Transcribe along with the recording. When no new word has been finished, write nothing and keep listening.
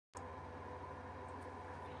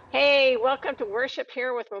Hey, welcome to worship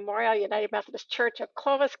here with Memorial United Methodist Church of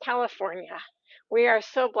Clovis, California. We are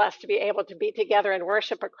so blessed to be able to be together and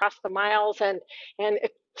worship across the miles and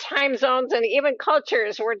time zones and even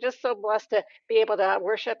cultures. We're just so blessed to be able to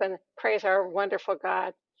worship and praise our wonderful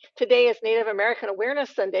God. Today is Native American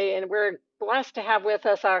Awareness Sunday, and we're blessed to have with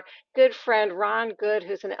us our good friend Ron Goode,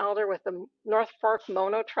 who's an elder with the North Fork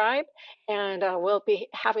Mono tribe, and we'll be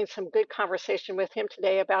having some good conversation with him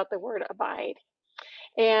today about the word abide.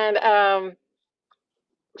 And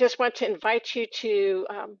just want to invite you to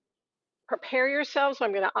prepare yourselves.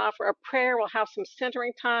 I'm going to offer a prayer. We'll have some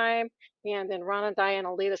centering time, and then Ron and Diane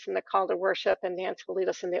will lead us in the call to worship, and Nancy will lead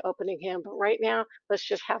us in the opening hymn. But right now, let's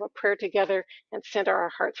just have a prayer together and center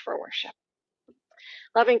our hearts for worship.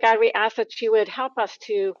 Loving God, we ask that you would help us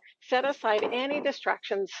to set aside any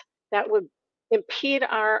distractions that would impede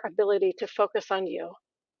our ability to focus on you.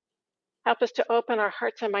 Help us to open our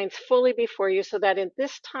hearts and minds fully before you so that in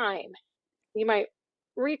this time, you might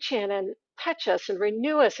reach in and touch us and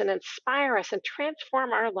renew us and inspire us and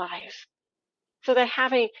transform our lives so that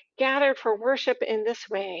having gathered for worship in this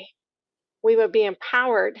way, we would be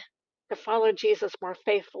empowered to follow Jesus more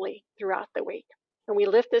faithfully throughout the week. And we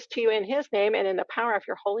lift this to you in his name and in the power of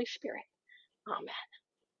your Holy Spirit. Amen.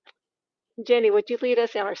 Jenny, would you lead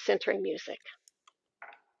us in our centering music?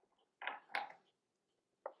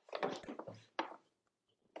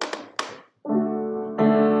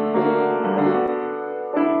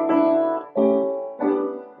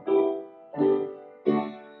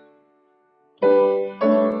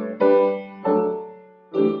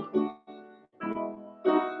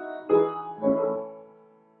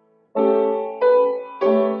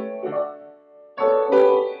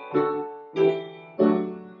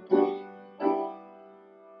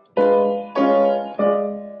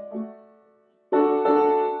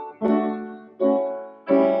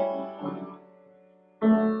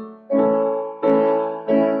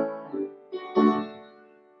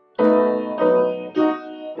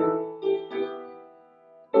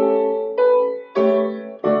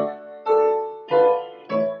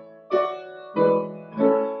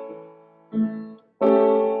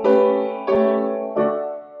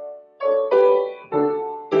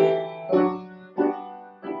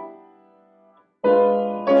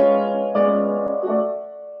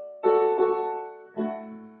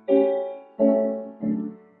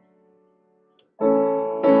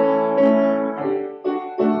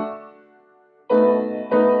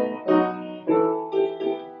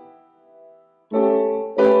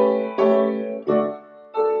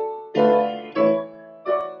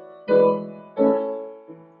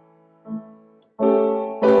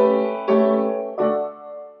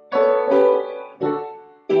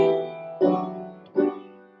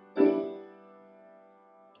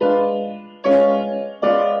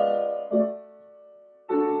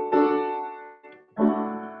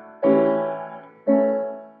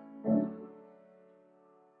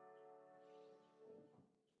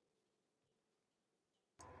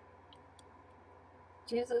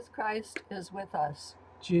 Jesus Christ is with us.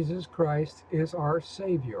 Jesus Christ is our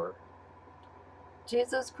Savior.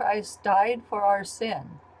 Jesus Christ died for our sin.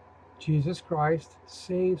 Jesus Christ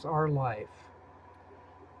saves our life.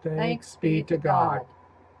 Thanks be to God.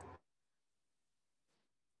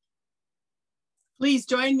 Please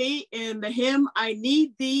join me in the hymn, I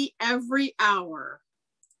Need Thee Every Hour.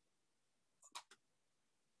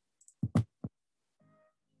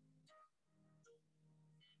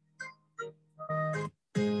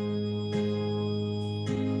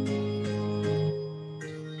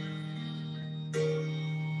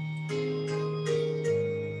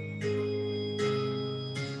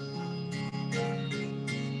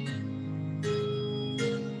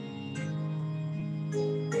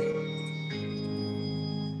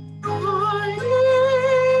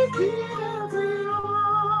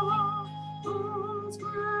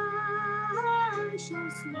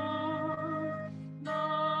 Love,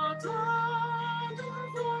 not other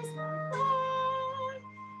voice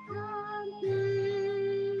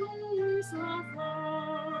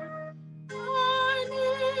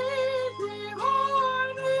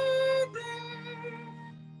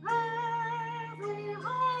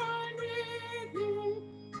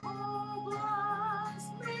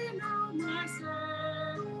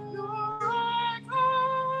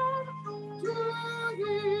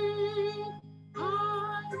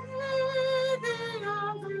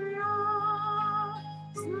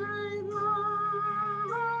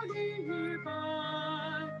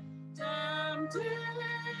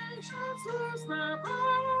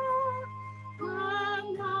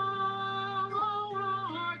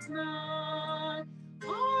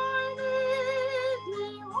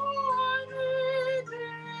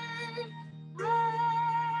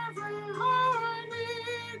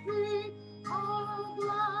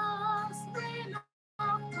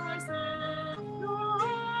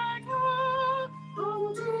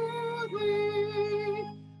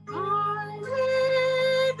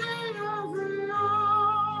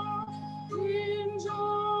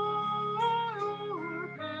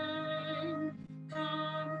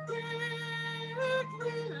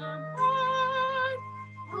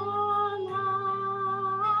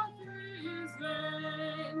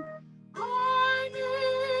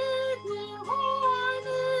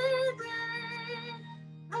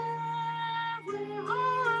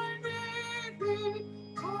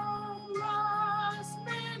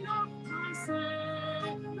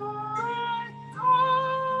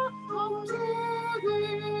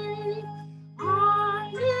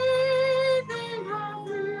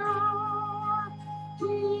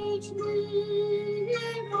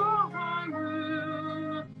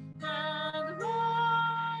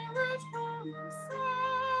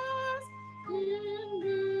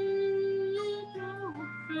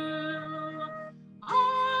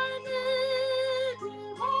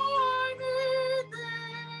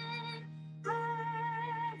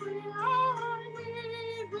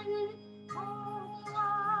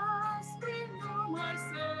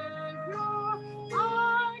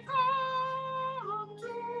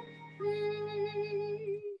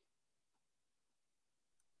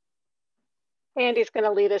Andy's going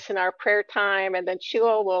to lead us in our prayer time, and then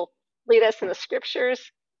Shua will lead us in the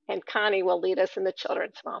scriptures, and Connie will lead us in the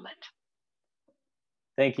children's moment.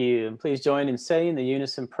 Thank you. And please join in saying the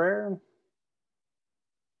unison prayer.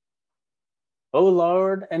 O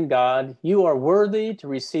Lord and God, you are worthy to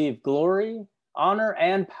receive glory, honor,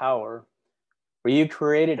 and power. For you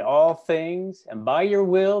created all things, and by your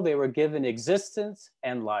will they were given existence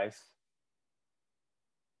and life.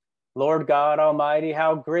 Lord God Almighty,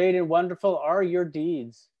 how great and wonderful are your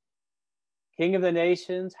deeds. King of the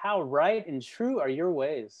nations, how right and true are your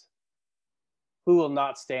ways. Who will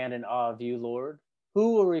not stand in awe of you, Lord?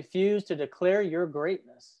 Who will refuse to declare your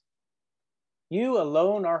greatness? You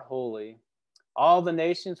alone are holy. All the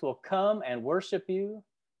nations will come and worship you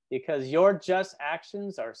because your just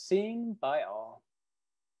actions are seen by all.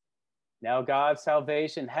 Now God's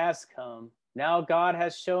salvation has come. Now God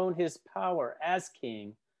has shown his power as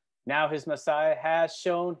king. Now his Messiah has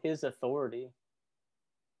shown his authority.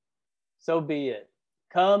 So be it.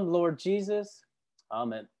 Come, Lord Jesus.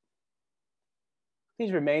 Amen.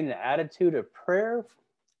 Please remain in an attitude of prayer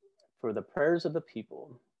for the prayers of the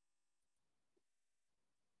people.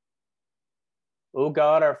 O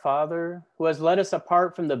God, our Father, who has led us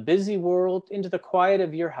apart from the busy world into the quiet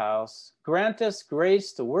of your house, grant us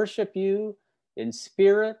grace to worship you in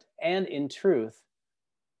spirit and in truth,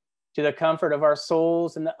 to the comfort of our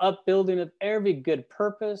souls and the upbuilding of every good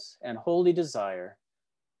purpose and holy desire,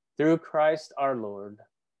 through Christ our Lord.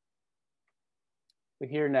 We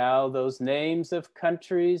hear now those names of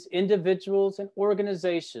countries, individuals, and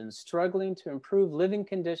organizations struggling to improve living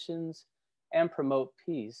conditions and promote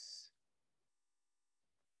peace.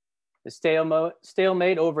 The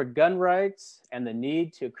stalemate over gun rights and the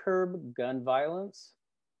need to curb gun violence,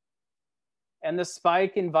 and the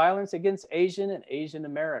spike in violence against Asian and Asian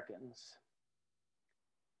Americans.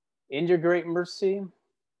 In your great mercy,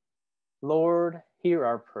 Lord, hear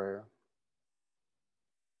our prayer.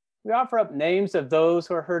 We offer up names of those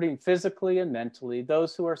who are hurting physically and mentally,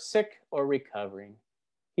 those who are sick or recovering.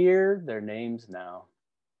 Hear their names now.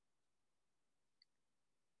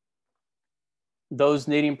 Those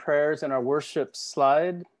needing prayers in our worship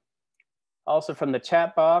slide. Also from the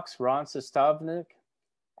chat box, Ron Sestavnik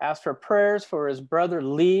asked for prayers for his brother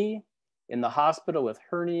Lee in the hospital with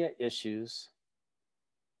hernia issues.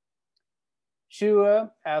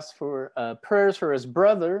 Shua asked for prayers for his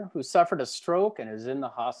brother who suffered a stroke and is in the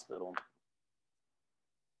hospital.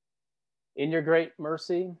 In your great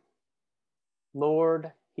mercy,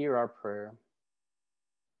 Lord, hear our prayer.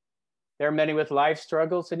 There are many with life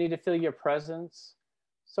struggles who need to feel your presence.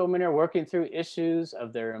 So many are working through issues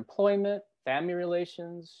of their employment, family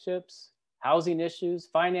relationships, housing issues,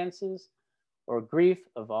 finances, or grief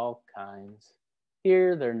of all kinds.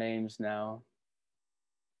 Hear their names now.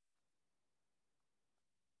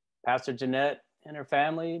 Pastor Janette and her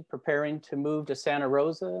family preparing to move to Santa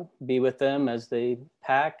Rosa, be with them as they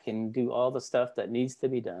pack and do all the stuff that needs to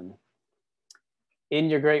be done. In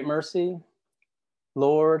your great mercy,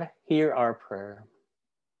 Lord, hear our prayer.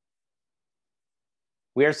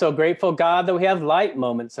 We are so grateful, God, that we have light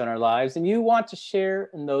moments in our lives, and you want to share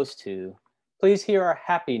in those too. Please hear our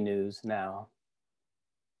happy news now.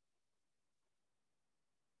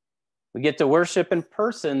 We get to worship in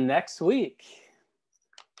person next week.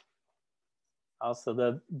 Also,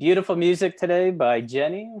 the beautiful music today by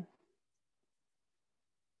Jenny.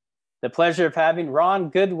 The pleasure of having Ron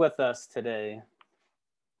Good with us today.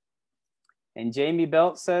 And Jamie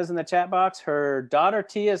Belt says in the chat box, her daughter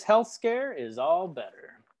Tia's health scare is all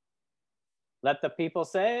better. Let the people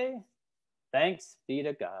say, thanks be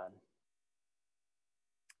to God.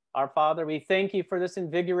 Our Father, we thank you for this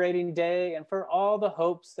invigorating day and for all the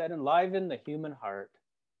hopes that enliven the human heart.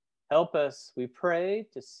 Help us, we pray,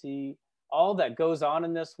 to see all that goes on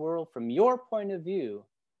in this world from your point of view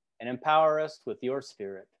and empower us with your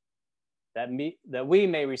spirit, that we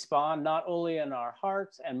may respond not only in our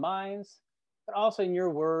hearts and minds, but also in your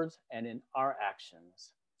words and in our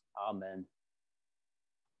actions. Amen.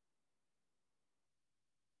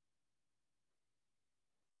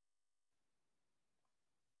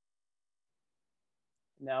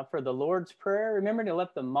 Now for the Lord's Prayer, remember to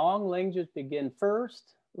let the Hmong language begin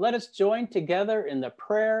first. Let us join together in the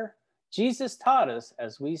prayer Jesus taught us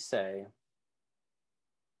as we say,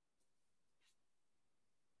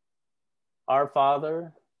 Our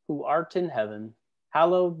Father, who art in heaven,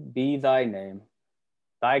 hallowed be thy name.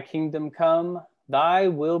 Thy kingdom come, thy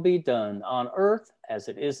will be done on earth as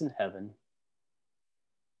it is in heaven.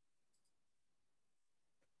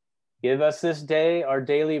 Give us this day our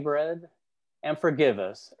daily bread, and forgive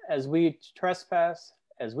us as we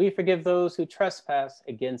forgive those who trespass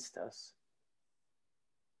against us.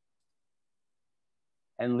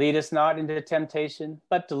 And lead us not into temptation,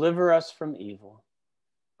 but deliver us from evil.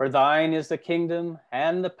 For thine is the kingdom,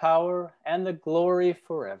 and the power, and the glory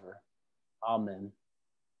forever. Amen.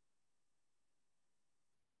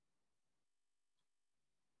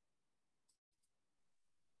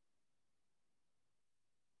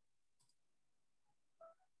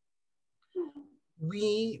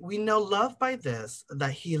 We know love by this,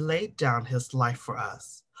 that he laid down his life for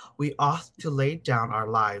us. We ought to lay down our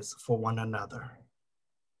lives for one another.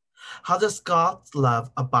 How does God's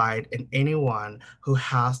love abide in anyone who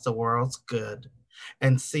has the world's good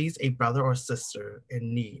and sees a brother or sister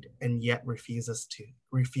in need and yet refuses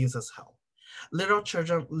help? Little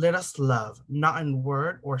children, let us love, not in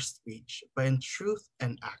word or speech, but in truth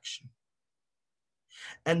and action.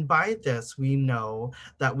 And by this we know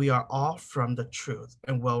that we are all from the truth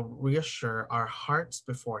and will reassure our hearts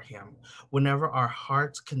before him whenever our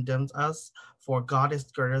hearts condemns us, for God is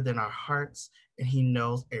greater than our hearts and he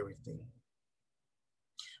knows everything.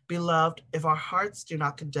 Beloved, if our hearts do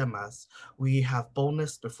not condemn us, we have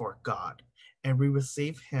boldness before God, and we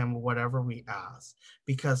receive him whatever we ask,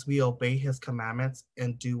 because we obey his commandments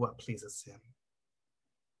and do what pleases him.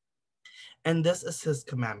 And this is his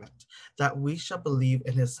commandment, that we shall believe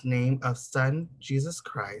in his name of Son, Jesus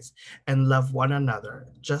Christ, and love one another,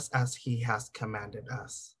 just as he has commanded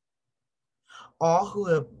us. All who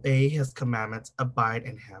obey his commandments abide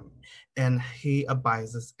in him, and he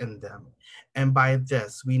abides in them. And by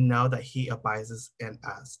this we know that he abides in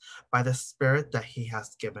us, by the Spirit that he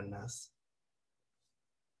has given us.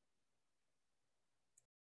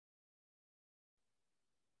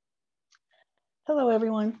 Hello,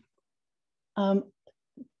 everyone.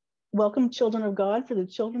 Welcome, children of God, for the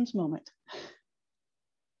Children's Moment.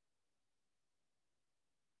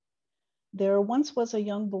 There once was a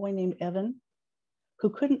young boy named Evan who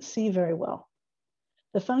couldn't see very well.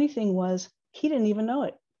 The funny thing was, he didn't even know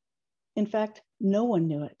it. In fact, no one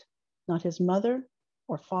knew it. Not his mother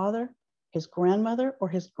or father, his grandmother or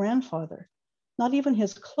his grandfather. Not even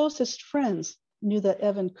his closest friends knew that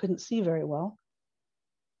Evan couldn't see very well.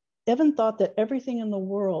 Evan thought that everything in the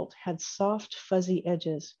world had soft, fuzzy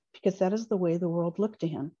edges because that is the way the world looked to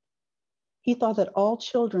him. He thought that all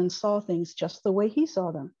children saw things just the way he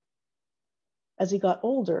saw them. As he got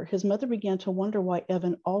older, his mother began to wonder why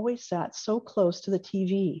Evan always sat so close to the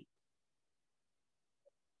TV.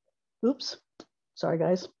 Oops, sorry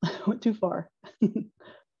guys, I went too far.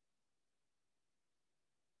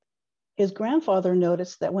 His grandfather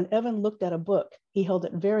noticed that when Evan looked at a book, he held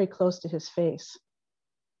it very close to his face.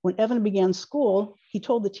 When Evan began school, he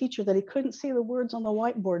told the teacher that he couldn't see the words on the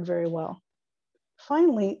whiteboard very well.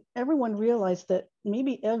 Finally, everyone realized that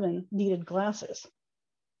maybe Evan needed glasses.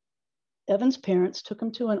 Evan's parents took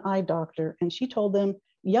him to an eye doctor, and she told them,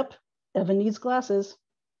 yep, Evan needs glasses.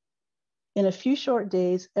 In a few short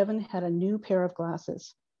days, Evan had a new pair of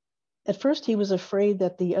glasses. At first, he was afraid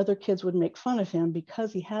that the other kids would make fun of him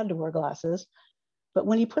because he had to wear glasses. But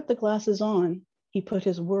when he put the glasses on, he put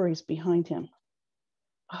his worries behind him.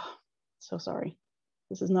 Oh, so sorry.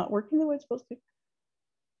 This is not working the way it's supposed to.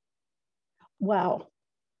 Wow,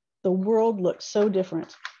 the world looked so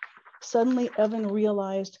different. Suddenly, Evan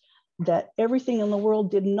realized that everything in the world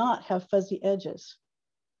did not have fuzzy edges.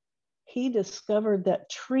 He discovered that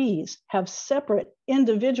trees have separate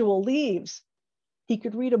individual leaves. He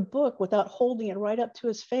could read a book without holding it right up to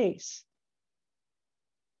his face.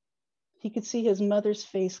 He could see his mother's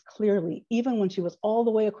face clearly, even when she was all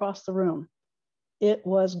the way across the room. It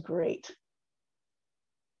was great.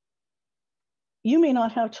 You may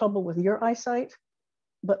not have trouble with your eyesight,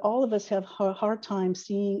 but all of us have a hard time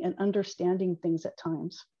seeing and understanding things at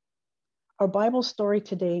times. Our Bible story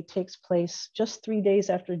today takes place just 3 days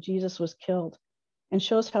after Jesus was killed and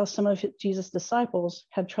shows how some of Jesus' disciples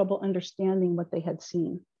had trouble understanding what they had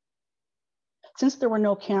seen. Since there were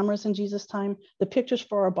no cameras in Jesus' time, the pictures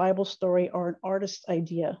for our Bible story are an artist's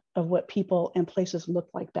idea of what people and places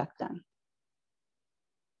looked like back then.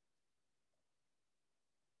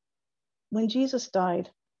 When Jesus died,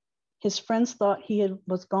 his friends thought he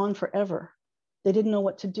was gone forever. They didn't know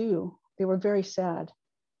what to do. They were very sad.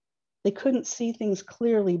 They couldn't see things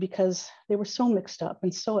clearly because they were so mixed up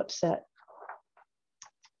and so upset.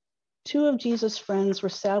 2 of Jesus' friends were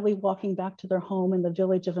sadly walking back to their home in the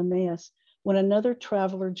village of Emmaus when another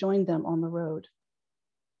traveler joined them on the road.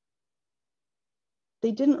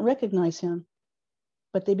 They didn't recognize him,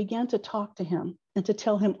 but they began to talk to him and to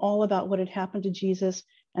tell him all about what had happened to Jesus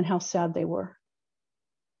and how sad they were.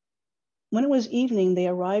 When it was evening, they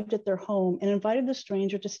arrived at their home and invited the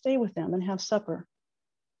stranger to stay with them and have supper.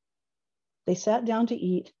 They sat down to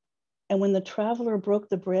eat, and when the traveler broke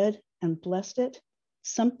the bread and blessed it,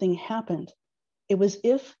 something happened. It was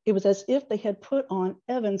as if they had put on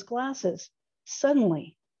Evan's glasses.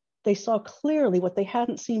 Suddenly, they saw clearly what they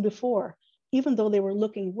hadn't seen before, even though they were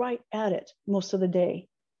looking right at it most of the day.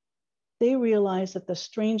 They realized that the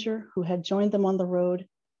stranger who had joined them on the road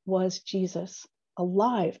was Jesus,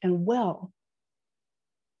 alive and well.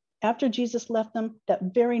 After Jesus left them that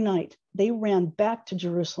very night, they ran back to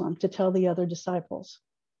Jerusalem to tell the other disciples.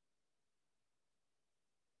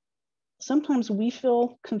 Sometimes we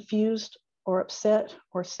feel confused or upset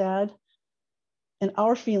or sad, and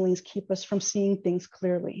our feelings keep us from seeing things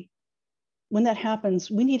clearly. When that happens,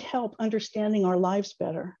 we need help understanding our lives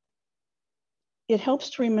better. It helps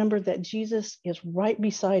to remember that Jesus is right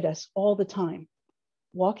beside us all the time,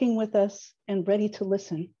 walking with us and ready to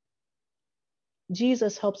listen.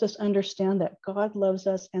 Jesus helps us understand that God loves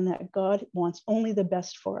us and that God wants only the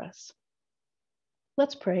best for us.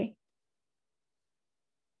 Let's pray.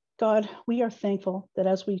 God, we are thankful that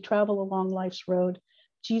as we travel along life's road,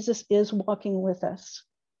 Jesus is walking with us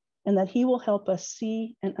and that he will help us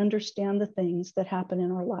see and understand the things that happen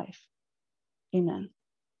in our life. Amen.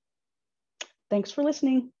 Thanks for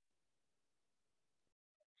listening.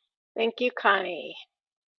 Thank you, Connie.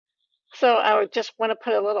 So I would just want to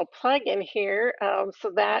put a little plug in here.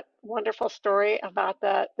 So that wonderful story about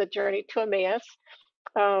the journey to Emmaus,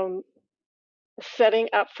 setting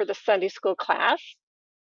up for the Sunday school class.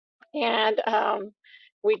 And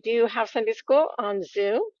we do have Sunday school on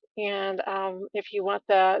Zoom. And if you want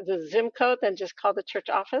the Zoom code, then just call the church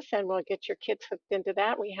office and we'll get your kids hooked into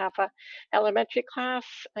that. We have a elementary class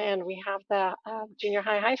and we have the junior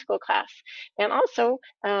high school class. And also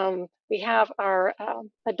we have our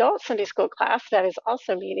adult Sunday school class that is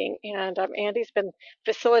also meeting. And Andy's been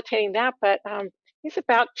facilitating that, but he's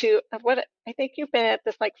about to, I think you've been at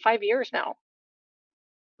this like 5 years now.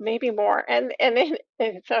 Maybe more, and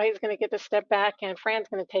so he's going to get to step back, and Fran's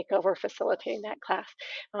going to take over facilitating that class.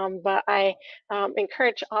 But I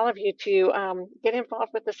encourage all of you to get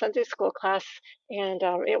involved with the Sunday school class, and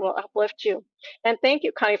it will uplift you. And thank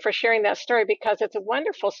you, Connie, for sharing that story because it's a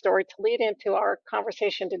wonderful story to lead into our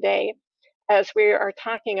conversation today, as we are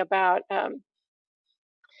talking about the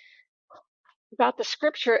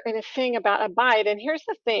scripture and a thing about abide. And here's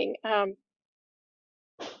the thing.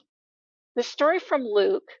 The story from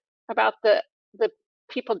Luke about the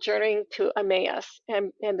people journeying to Emmaus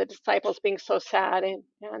and the disciples being so sad and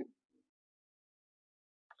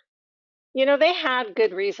you know they had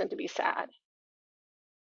good reason to be sad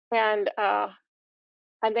and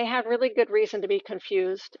they had really good reason to be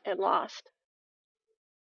confused and lost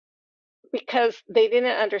because they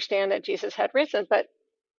didn't understand that Jesus had risen. But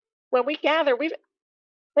when we gather, it's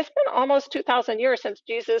been almost 2,000 years since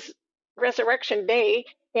Jesus' resurrection day,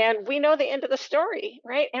 and we know the end of the story,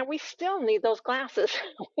 right? And we still need those glasses.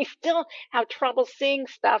 We still have trouble seeing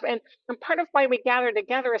stuff. And part of why we gather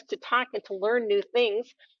together is to talk and to learn new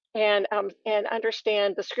things and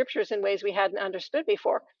understand the scriptures in ways we hadn't understood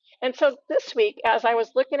before. And so this week, as I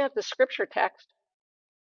was looking at the scripture text,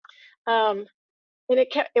 and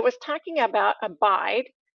it was talking about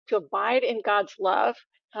to abide in God's love.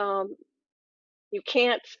 You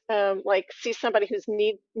can't like see somebody who's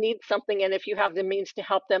needs something, and if you have the means to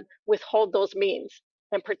help them, withhold those means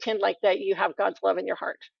and pretend like that you have God's love in your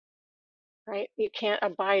heart, right? You can't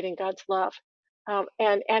abide in God's love,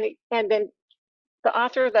 and then the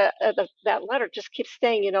author of that letter just keeps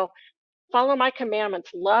saying, you know, follow my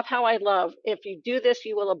commandments, love how I love. If you do this,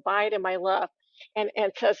 you will abide in my love, and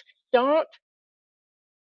says don't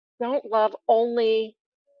love only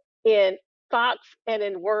in thoughts and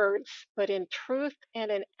in words, but in truth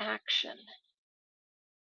and in action.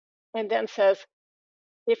 And then says,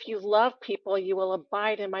 if you love people, you will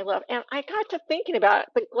abide in my love. And I got to thinking about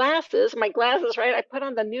my glasses, right? I put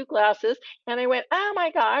on the new glasses and I went, oh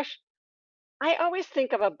my gosh, I always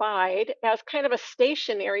think of abide as kind of a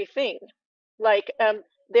stationary thing. Like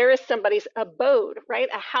there is somebody's abode, right?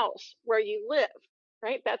 A house where you live,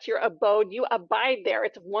 right? That's your abode. You abide there.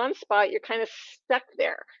 It's one spot. You're kind of stuck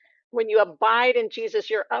there. When you abide in Jesus,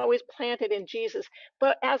 you're always planted in Jesus.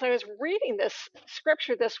 But as I was reading this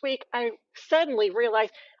scripture this week, I suddenly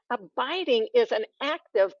realized abiding is an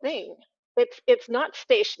active thing. It's not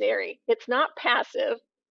stationary. It's not passive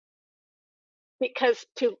because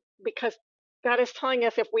God is telling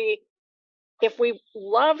us if we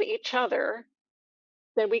love each other,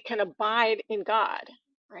 then we can abide in God,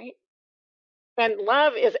 right? And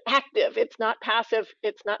love is active. It's not passive.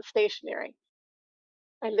 It's not stationary.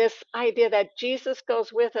 And this idea that Jesus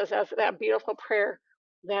goes with us, as that beautiful prayer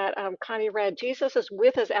that Connie read, Jesus is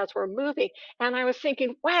with us as we're moving. And I was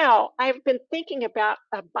thinking, wow, I've been thinking about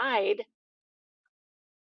abide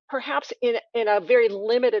perhaps in a very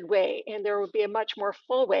limited way, and there would be a much more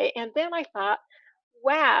full way. And then I thought,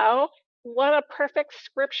 wow, what a perfect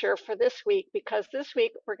scripture for this week, because this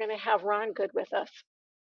week we're going to have Ron Good with us.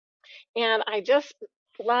 And I just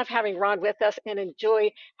love having Ron with us and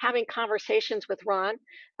enjoy having conversations with Ron.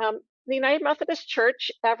 The United Methodist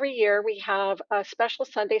Church, every year we have a special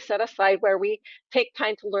Sunday set aside where we take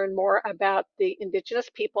time to learn more about the indigenous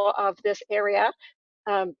people of this area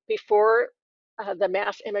before the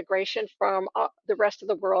mass immigration from the rest of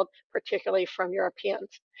the world, particularly from Europeans,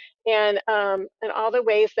 and all the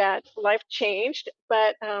ways that life changed.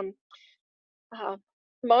 But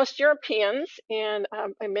most Europeans and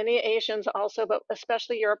many Asians also, but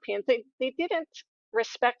especially Europeans, they didn't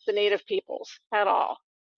respect the native peoples at all.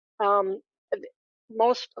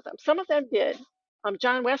 Most of them, some of them did.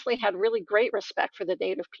 John Wesley had really great respect for the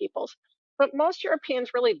native peoples, but most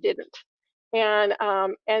Europeans really didn't, and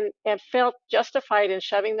felt justified in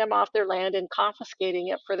shoving them off their land and confiscating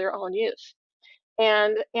it for their own use.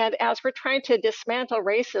 And as we're trying to dismantle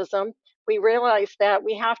racism, we realize that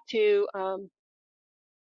we have to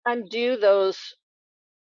undo those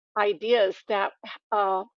ideas that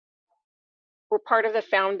were part of the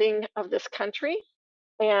founding of this country,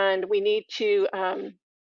 and we need to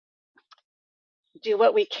do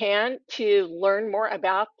what we can to learn more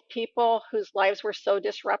about people whose lives were so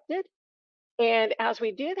disrupted. And as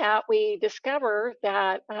we do that, we discover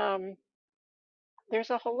that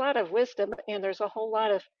there's a whole lot of wisdom and there's a whole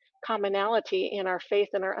lot of commonality in our faith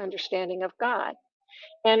and our understanding of God.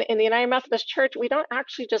 And in the United Methodist Church, we don't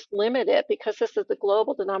actually just limit it, because this is the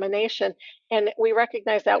global denomination, and we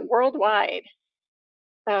recognize that worldwide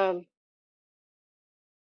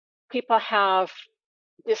people have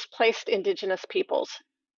displaced indigenous peoples.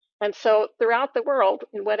 And so throughout the world,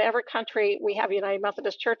 in whatever country we have United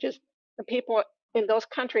Methodist churches, the people in those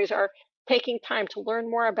countries are taking time to learn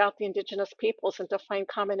more about the indigenous peoples and to find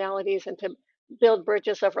commonalities and to build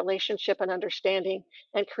bridges of relationship and understanding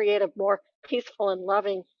and create a more peaceful and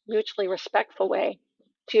loving, mutually respectful way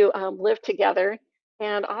to live together,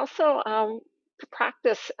 and also to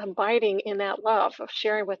practice abiding in that love of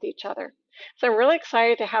sharing with each other. So I'm really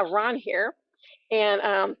excited to have Ron here.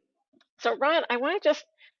 And so Ron, I want to just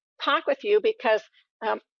talk with you because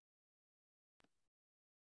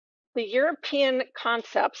the European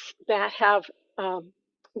concepts that have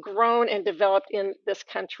grown and developed in this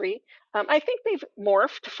country, I think they've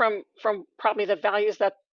morphed from probably the values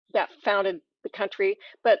that founded the country.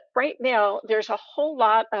 But right now, there's a whole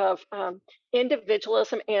lot of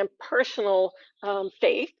individualism and personal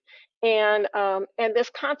faith, and this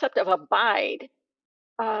concept of abide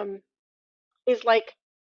is like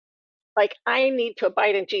I need to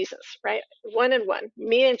abide in Jesus, right? One and one,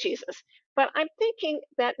 me and Jesus. But I'm thinking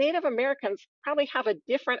that Native Americans probably have a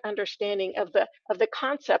different understanding of the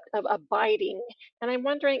concept of abiding. And I'm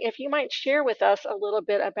wondering if you might share with us a little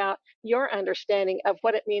bit about your understanding of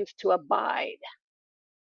what it means to abide.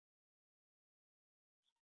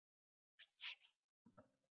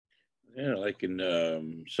 Yeah, I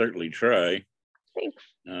can certainly try. Thanks.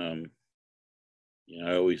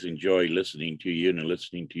 I always enjoy listening to you and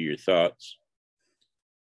listening to your thoughts.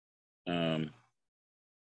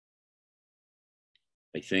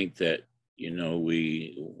 I think that,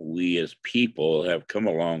 we as people have come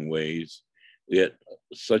a long ways. We had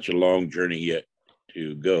such a long journey yet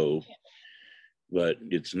to go, but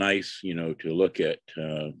it's nice, to look at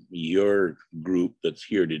your group that's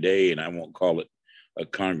here today, and I won't call it a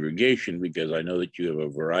congregation because I know that you have a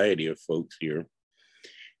variety of folks here.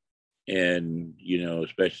 And,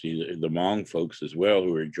 especially the Hmong folks as well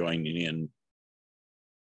who are joining in.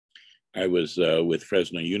 I was with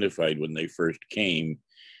Fresno Unified when they first came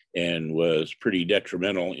and was pretty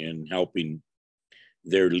detrimental in helping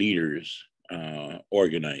their leaders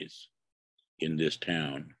organize in this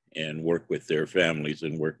town and work with their families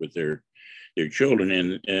and work with their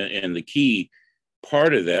children. And the key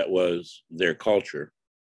part of that was their culture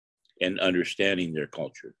and understanding their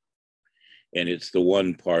culture. And it's the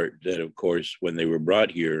one part that, of course, when they were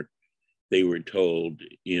brought here, they were told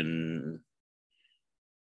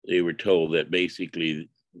that basically,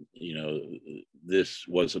 this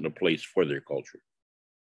wasn't a place for their culture.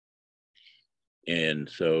 And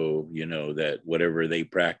so, that whatever they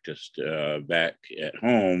practiced back at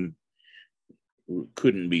home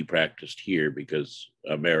couldn't be practiced here because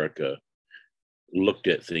America looked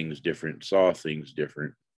at things different, saw things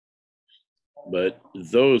different. But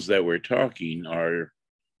those that we're talking are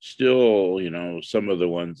still, some of the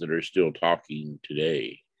ones that are still talking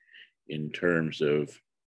today in terms of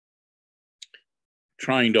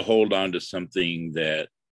trying to hold on to something that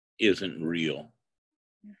isn't real,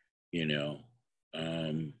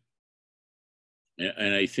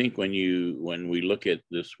 And I think when we look at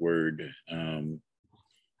this word,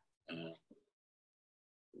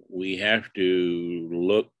 we have to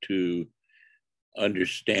look to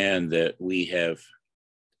understand that we have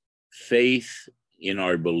faith in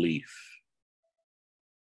our belief.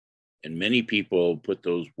 And many people put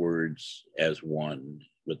those words as one,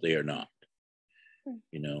 but they are not.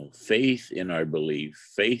 You know, faith in our belief,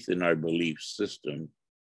 faith in our belief system,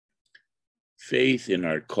 faith in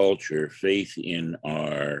our culture, faith in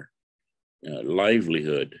our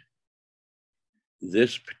livelihood.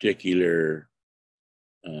 This particular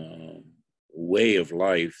way of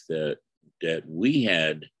life that we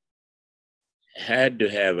had to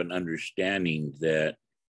have an understanding that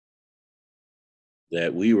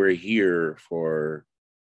we were here for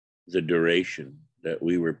the duration, that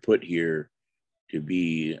we were put here to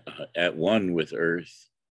be at one with earth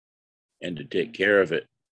and to take care of it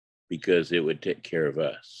because it would take care of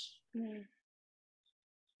us. Mm.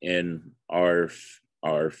 And our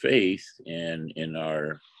faith and in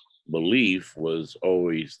our belief was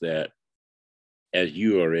always that, as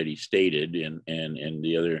you already stated, and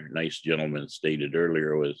the other nice gentleman stated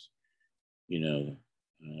earlier, was, you know,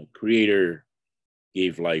 Creator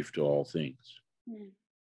gave life to all things. Mm.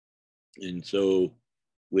 And so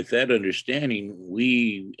with that understanding,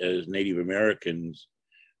 we as Native Americans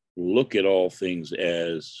look at all things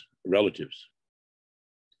as relatives,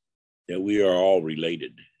 that we are all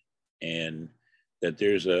related, and that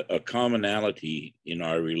there's a commonality in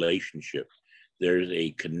our relationship. There's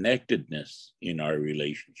a connectedness in our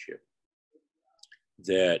relationship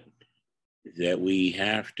that we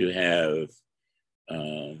have to have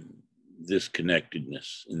this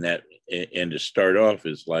connectedness, and to start off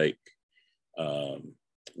is like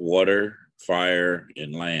water, fire,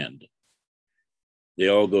 and land. They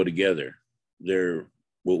all go together. They're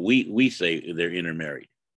what we say they're intermarried.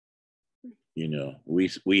 You know,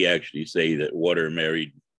 we actually say that water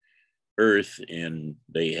married earth, and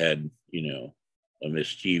they had, you know, a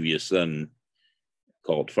mischievous son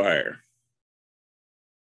called fire.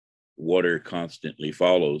 Water constantly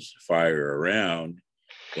follows fire around,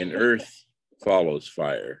 and earth follows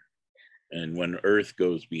fire. And when earth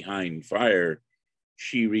goes behind fire,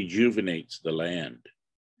 she rejuvenates the land.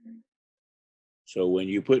 So when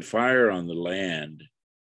you put fire on the land,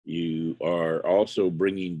 you are also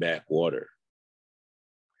bringing back water.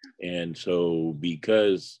 And so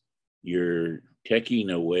because you're taking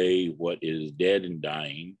away what is dead and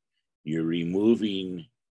dying, you're removing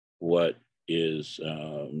what is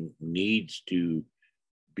needs to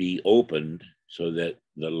be opened so that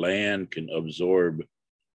the land can absorb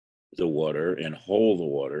the water and hold the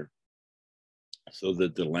water, so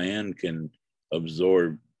that the land can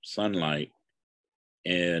absorb sunlight,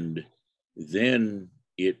 and then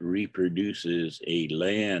it reproduces a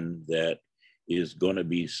land that is going to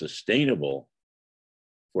be sustainable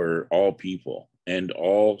for all people and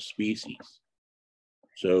all species.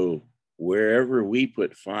 So wherever we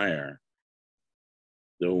put fire,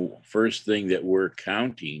 the first thing that we're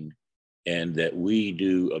counting and that we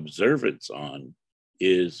do observance on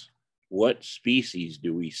is, what species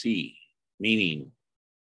do we see? Meaning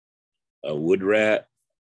a wood rat,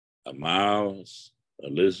 a mouse, a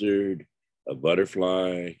lizard, a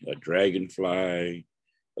butterfly, a dragonfly,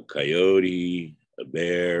 a coyote, a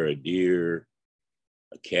bear, a deer,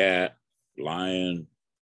 a cat, lion,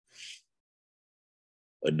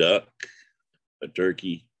 a duck, a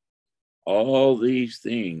turkey. All these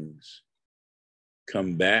things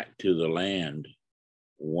come back to the land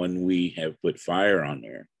when we have put fire on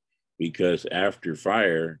there, because after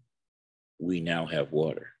fire, we now have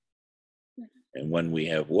water. And when we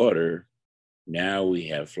have water, now we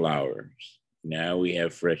have flowers. Now we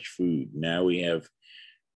have fresh food. Now we have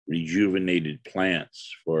rejuvenated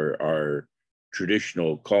plants for our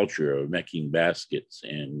traditional culture of making baskets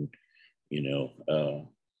and, you know,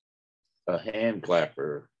 a hand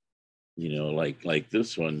clapper, you know, like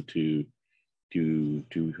this one to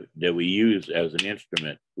that we use as an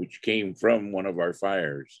instrument, which came from one of our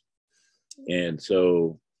fires. And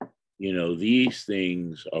so, you know, these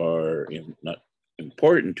things are not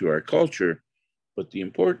important to our culture, but the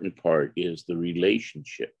important part is the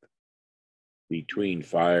relationship between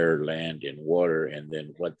fire, land, and water, and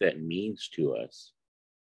then what that means to us.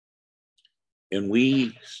 And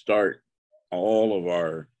we start all of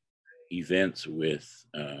our events with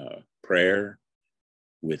prayer,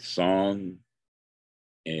 with song,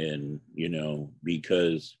 and, you know,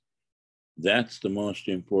 because that's the most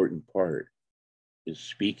important part, is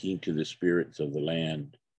speaking to the spirits of the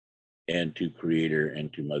land and to Creator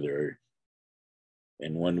and to Mother Earth.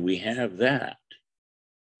 And when we have that,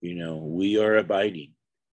 you know, we are abiding.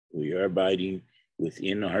 We are abiding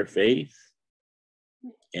within our faith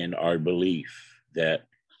and our belief that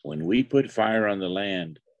when we put fire on the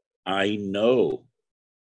land, I know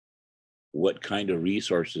what kind of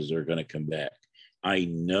resources are going to come back. I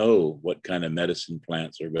know what kind of medicine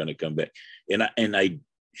plants are going to come back. And I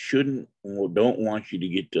don't want you to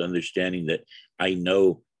get to understanding that I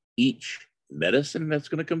know each medicine that's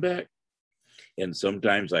going to come back. And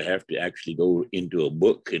sometimes I have to actually go into a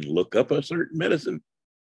book and look up a certain medicine.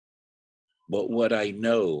 But what I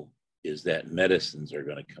know is that medicines are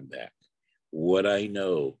going to come back. What I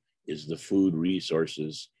know is the food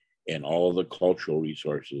resources and all the cultural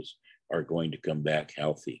resources are going to come back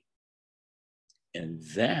healthy. And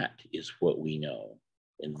that is what we know.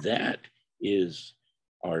 And that is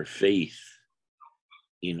our faith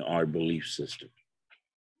in our belief system.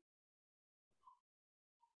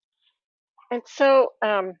 And so,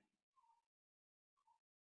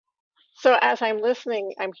 so as I'm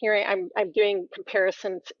listening, I'm hearing, I'm doing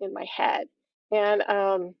comparisons in my head, and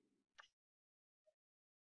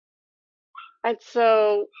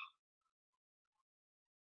so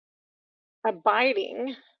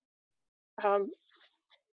abiding.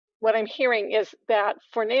 What I'm hearing is that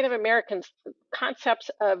for Native Americans,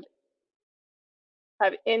 concepts of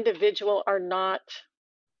individual are not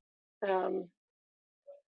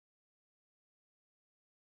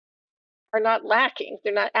lacking.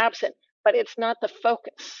 They're not absent, but it's not the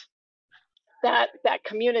focus. That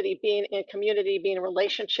community, being in community, being in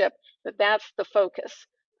relationship, that's the focus,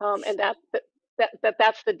 and that's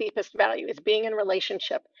the deepest value, is being in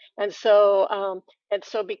relationship. And so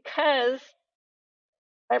because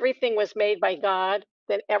everything was made by God,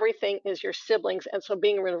 then everything is your siblings, and so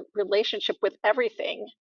being in relationship with everything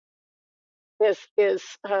is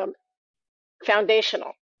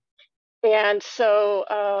foundational. And so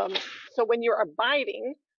so when you're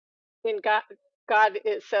abiding in God,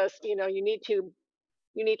 it says, you know, you need to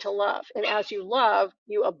love, and as you love,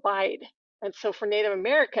 you abide. And so for Native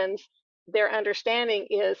Americans, their understanding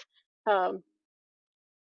is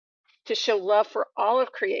to show love for all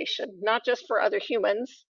of creation, not just for other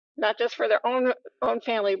humans, not just for their own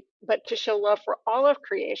family, but to show love for all of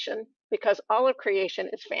creation, because all of creation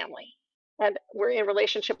is family, and we're in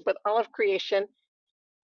relationship with all of creation.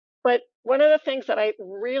 But one of the things that I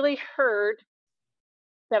really heard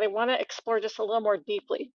that I want to explore just a little more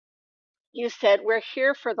deeply, you said we're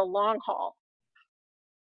here for the long haul,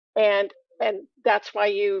 and that's why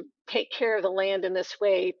you take care of the land in this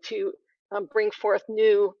way, to bring forth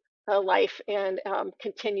new life and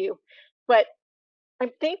continue. But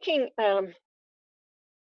I'm thinking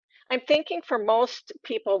for most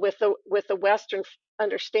people with the Western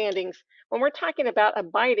understandings, when we're talking about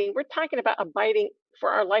abiding, we're talking about abiding for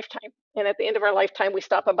our lifetime, and at the end of our lifetime, we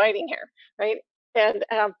stop abiding here, right? And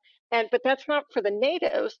but that's not for the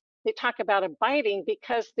natives. They talk about abiding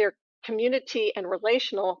because they're community and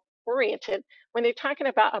relational oriented. When they're talking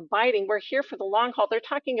about abiding, we're here for the long haul. They're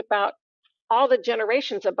talking about all the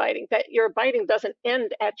generations abiding, that your abiding doesn't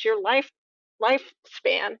end at your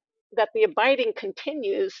lifespan, that the abiding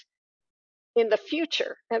continues in the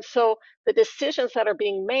future. And so the decisions that are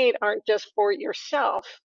being made aren't just for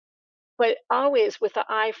yourself, but always with the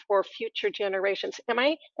eye for future generations. Am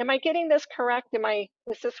I getting this correct?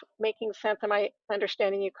 Is this making sense? Am I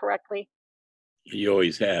understanding you correctly? You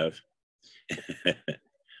always have.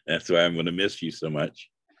 That's why I'm going to miss you so much.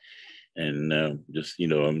 And just, you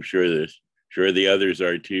know, I'm sure the others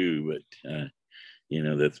are too, but you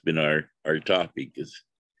know, that's been our topic, is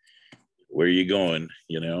where are you going?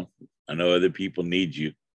 You know, I know other people need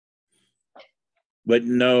you, but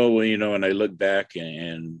no, you know, when I look back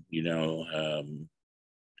and you know,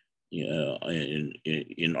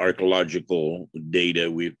 in archaeological data,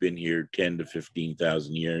 we've been here 10 to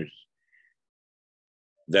 15,000 years.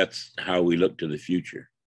 That's how we look to the future.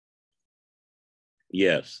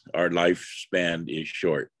 Yes, our lifespan is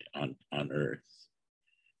short on Earth,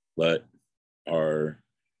 but our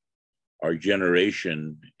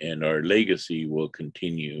generation and our legacy will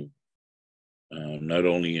continue, not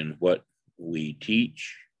only in what we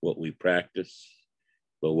teach, what we practice,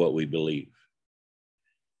 but what we believe.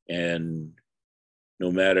 And no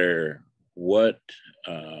matter what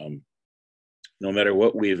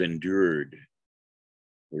we've endured,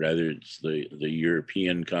 whether it's the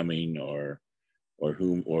European coming or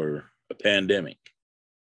a pandemic,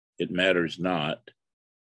 it matters not,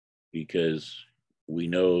 because we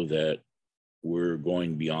know that we're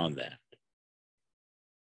going beyond that.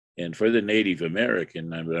 And for the Native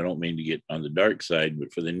American, I don't mean to get on the dark side,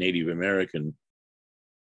 but for the Native American,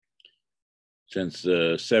 since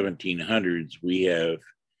the 1700s, we have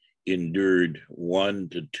endured 1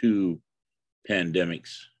 to 2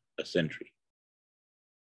 pandemics a century.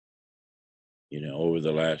 over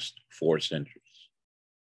the last 4 centuries.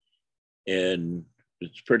 And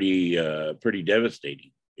it's pretty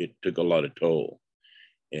devastating. It took a lot of toll,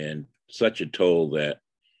 and such a toll that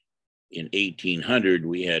in 1800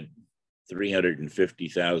 we had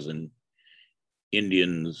 350,000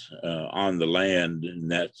 Indians on the land, and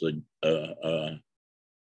that's a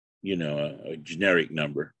generic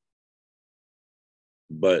number.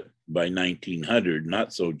 But by 1900,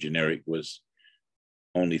 not so generic, was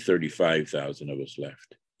only 35,000 of us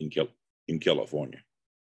left in California.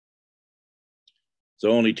 So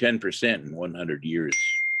only 10% in 100 years,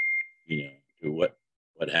 to what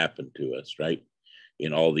happened to us, right?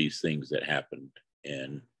 In all these things that happened.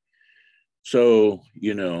 And so,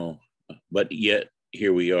 but yet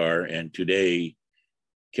here we are. And today,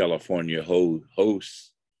 California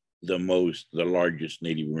hosts the largest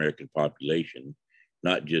Native American population,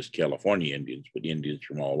 not just California Indians, but Indians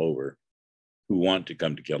from all over who want to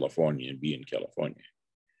come to California and be in California.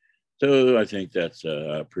 So I think that's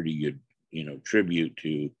a pretty good, tribute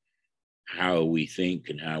to how we think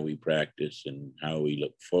and how we practice and how we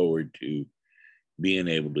look forward to being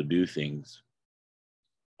able to do things.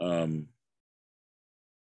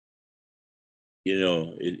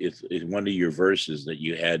 It's one of your verses that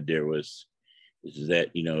you had there is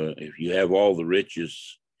that, if you have all the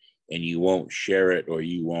riches and you won't share it or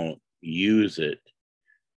you won't use it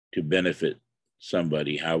to benefit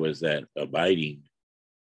somebody, how is that abiding?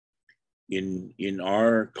 In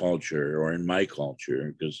our culture, or in my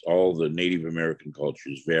culture, because all the Native American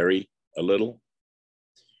cultures vary a little,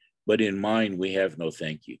 but in mine, we have no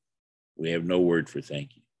thank you. We have no word for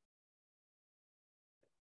thank you.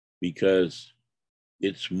 Because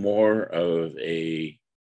it's more of a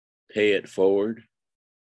pay it forward.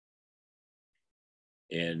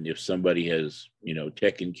 And if somebody has,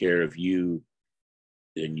 taken care of you,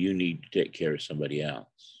 then you need to take care of somebody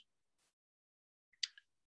else.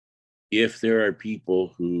 If there are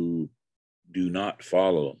people who do not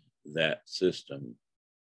follow that system,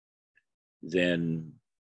 then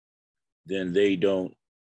they don't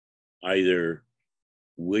either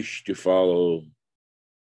wish to follow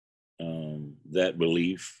that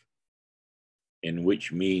belief, in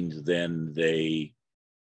which means then they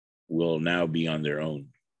will now be on their own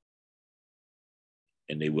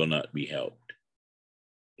and they will not be helped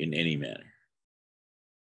in any manner.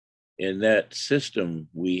 And that system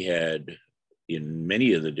we had in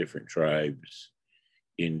many of the different tribes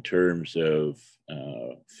in terms of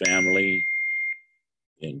family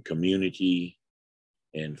and community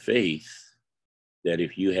and faith, that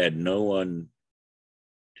if you had no one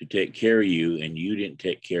to take care of you and you didn't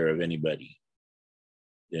take care of anybody,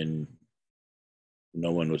 then no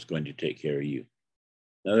one was going to take care of you.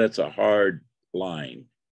 Now that's a hard line,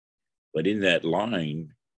 but in that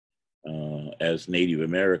line, as Native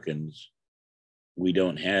Americans, we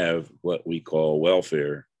don't have what we call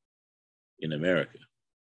welfare in America,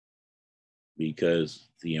 because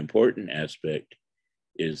the important aspect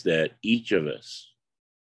is that each of us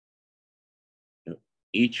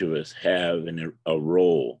have a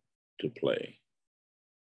role to play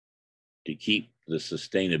to keep the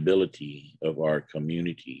sustainability of our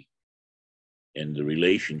community and the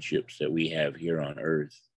relationships that we have here on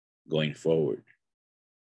earth going forward.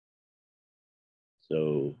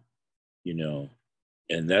 So,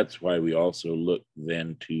 and that's why we also look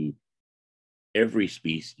then to every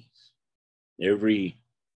species, every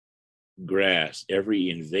grass, every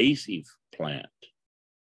invasive plant,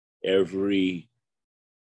 every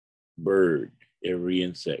bird, every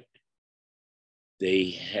insect.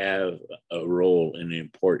 They have a role and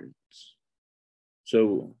importance.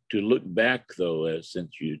 So to look back though,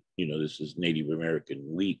 since this is Native American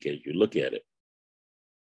Week, as you look at it,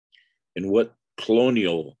 and what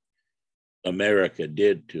colonial America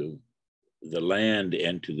did to the land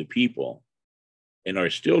and to the people, and are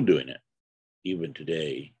still doing it even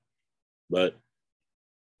today. But,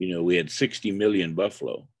 we had 60 million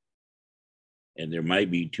buffalo, and there might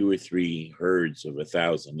be 2 or 3 herds of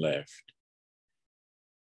 1,000 left.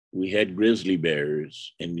 We had grizzly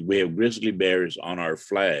bears, and we have grizzly bears on our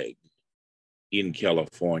flag in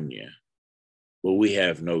California, but we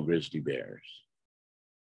have no grizzly bears.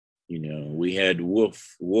 We had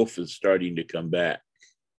wolf. Wolf is starting to come back.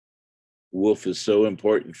 Wolf is so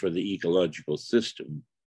important for the ecological system,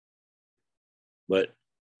 but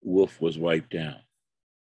wolf was wiped out.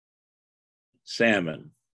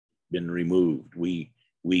 Salmon, been removed. We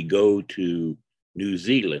go to New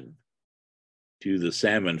Zealand, to the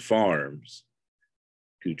salmon farms,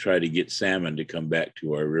 to try to get salmon to come back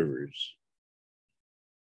to our rivers.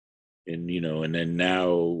 And, and then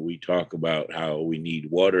now we talk about how we need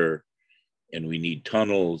water and we need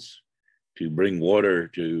tunnels to bring water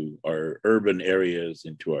to our urban areas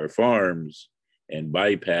and to our farms and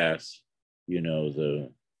bypass, you know, the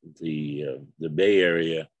Bay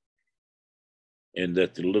Area, and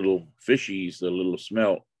that the little fishies, the little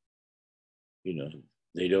smelt, you know,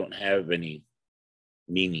 they don't have any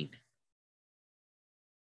meaning.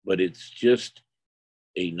 But it's just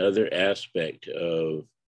another aspect of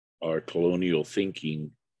our colonial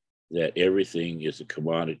thinking that everything is a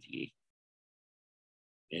commodity,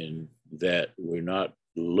 and that we're not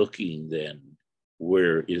looking then,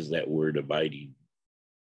 where is that word abiding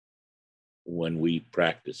when we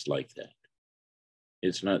practice like that?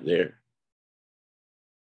 It's not there.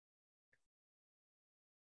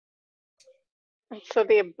 So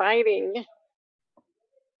the abiding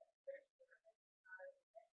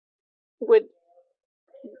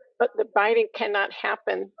but the abiding cannot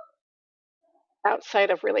happen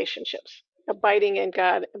outside of relationships. Abiding in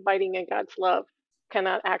God, abiding in God's love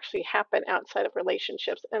cannot actually happen outside of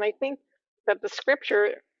relationships. And I think that the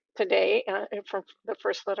scripture today, from the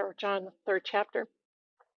first letter of John, the 3rd chapter,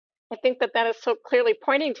 I think that that is so clearly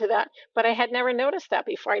pointing to that, but I had never noticed that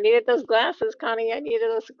before. I needed those glasses, Connie. I needed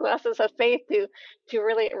those glasses of faith to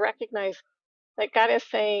really recognize that God is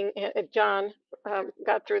saying, John,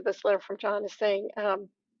 God through this letter from John is saying,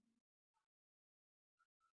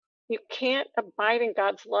 you can't abide in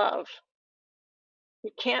God's love.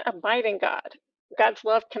 You can't abide in God. God's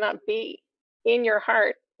love cannot be in your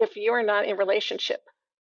heart if you are not in relationship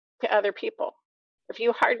to other people. If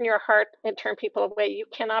you harden your heart and turn people away, you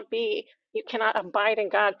cannot abide in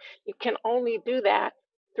God. You can only do that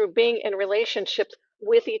through being in relationships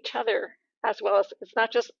with each other, as well as, it's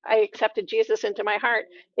not just I accepted Jesus into my heart.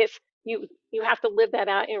 It's you have to live that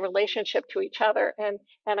out in relationship to each other. And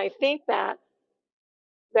I think that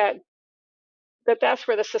that's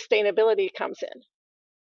where the sustainability comes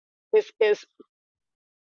in, is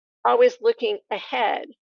always looking ahead.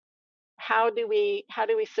 How do we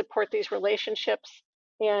support these relationships,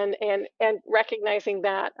 and recognizing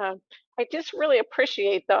that I just really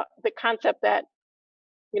appreciate the concept that,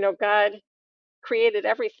 you know, God created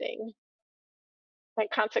everything, and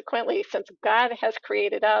consequently, since God has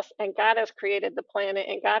created us and God has created the planet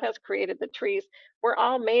and God has created the trees, we're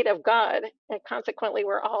all made of God, and consequently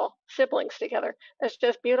we're all siblings together. It's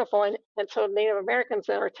just beautiful. And so Native Americans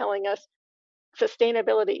then are telling us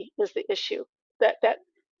sustainability is the issue, that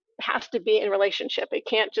has to be in relationship. It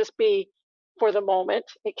can't just be for the moment.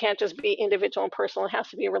 It can't just be individual and personal. It has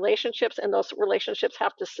to be relationships, and those relationships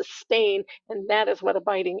have to sustain, and that is what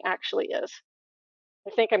abiding actually is.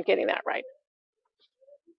 I think I'm getting that right.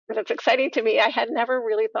 But it's exciting to me. I had never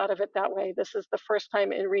really thought of it that way. This is the first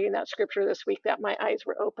time in reading that scripture this week that my eyes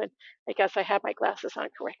were open. I guess I had my glasses on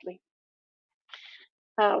correctly.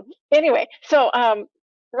 Anyway, so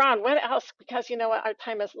Ron, what else? Because you know what, our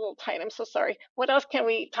time is a little tight. I'm so sorry. What else can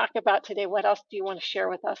we talk about today? What else do you want to share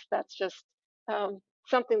with us? That's just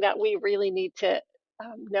something that we really need to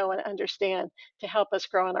know and understand to help us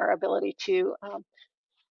grow in our ability to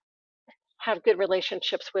have good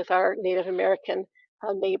relationships with our Native American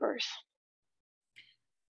neighbors.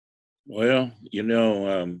 Well, you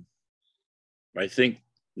know, I think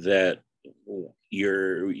that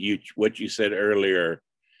what you said earlier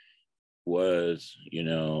was, you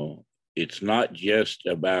know, it's not just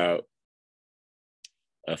about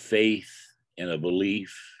a faith and a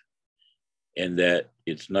belief, and that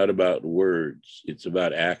it's not about words, it's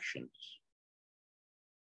about actions.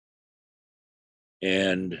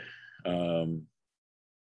 And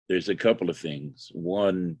there's a couple of things.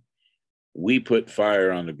 One, we put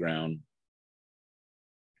fire on the ground.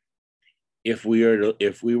 If we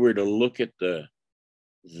were to look at the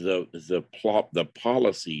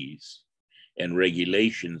policies and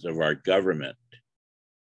regulations of our government,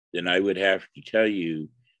 then I would have to tell you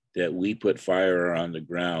that we put fire on the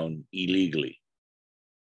ground illegally.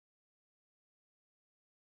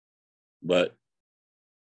 But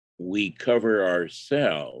we cover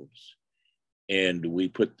ourselves and we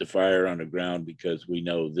put the fire on the ground because we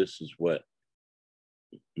know this is what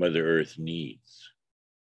Mother Earth needs.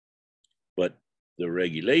 But the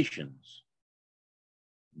regulations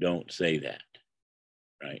don't say that,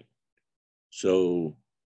 right? So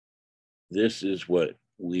this is what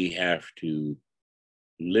we have to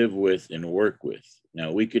live with and work with.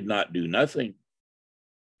 Now, we could not do nothing.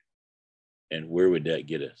 And where would that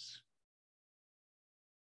get us?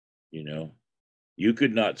 You know, you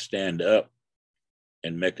could not stand up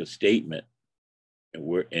and make a statement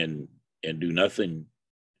and do nothing.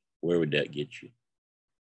 Where would that get you?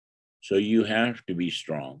 So you have to be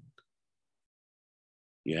strong.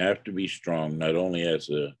 You have to be strong, not only as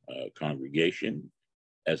a congregation,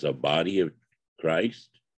 as a body of Christ,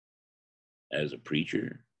 as a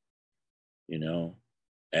preacher,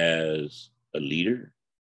 as a leader.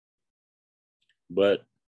 But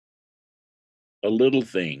a little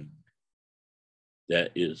thing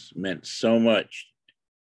that is meant so much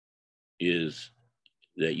is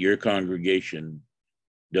that your congregation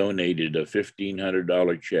donated a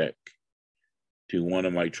 $1,500 check to one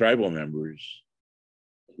of my tribal members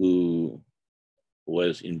who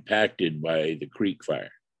was impacted by the creek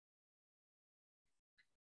fire.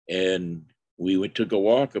 And we took a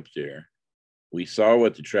walk up there. We saw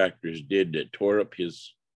what the tractors did that tore up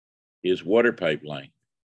his water pipeline.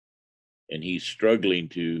 And he's struggling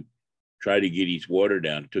to try to get his water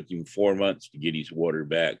down. It took him 4 months to get his water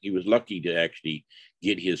back. He was lucky to actually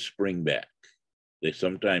get his spring back. They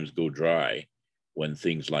sometimes go dry when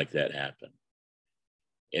things like that happen.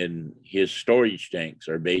 And his storage tanks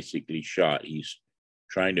are basically shot. He's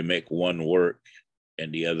trying to make one work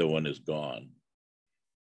and the other one is gone.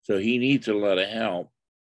 So he needs a lot of help.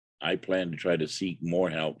 I plan to try to seek more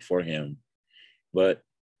help for him. But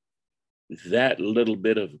that little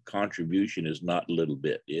bit of contribution is not little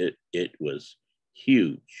bit. It was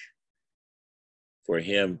huge for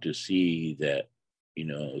him to see that,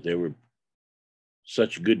 there were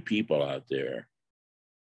such good people out there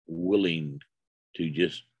willing to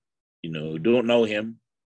just, don't know him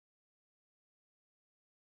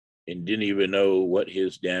and didn't even know what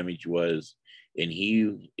his damage was. And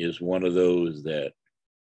he is one of those that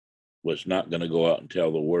was not going to go out and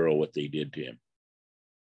tell the world what they did to him.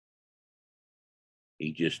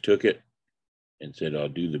 He just took it and said, I'll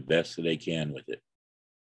do the best that I can with it.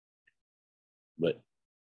 But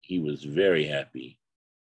he was very happy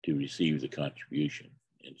to receive the contribution,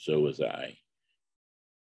 and so was I.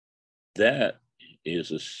 That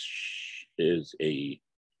is a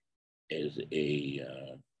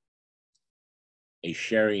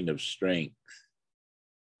sharing of strength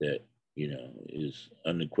that, is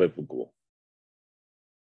unequivocal.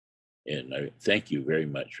 And I thank you very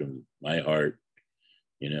much from my heart,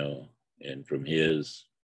 and from his.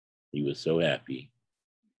 He was so happy.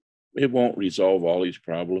 It won't resolve all his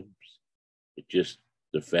problems. It's just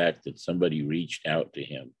the fact that somebody reached out to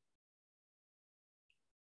him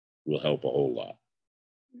will help a whole lot.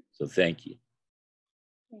 So thank you.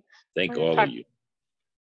 Thank all of you.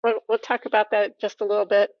 We'll talk about that just a little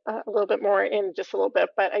bit more in just a little bit.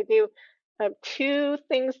 But I do have two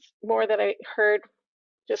things more that I heard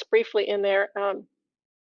just briefly in there.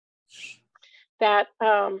 That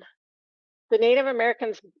the Native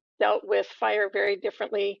Americans dealt with fire very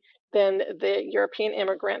differently than the European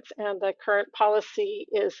immigrants, and the current policy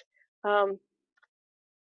is, I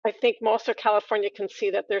think most of California can see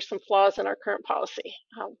that there's some flaws in our current policy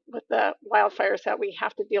with the wildfires that we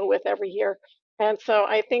have to deal with every year. And so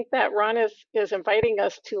I think that Ron is inviting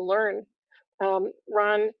us to learn.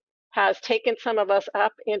 Ron has taken some of us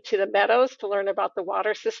up into the meadows to learn about the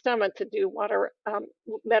water system and to do water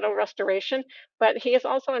meadow restoration. But he is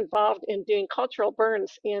also involved in doing cultural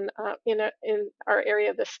burns in our area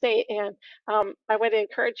of the state. And I would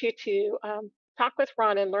encourage you to talk with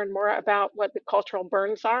Ron and learn more about what the cultural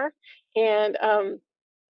burns are, and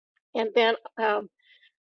then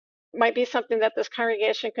might be something that this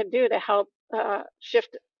congregation could do to help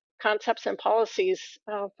shift concepts and policies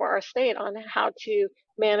for our state on how to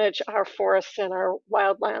manage our forests and our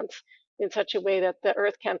wildlands in such a way that the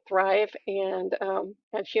earth can thrive and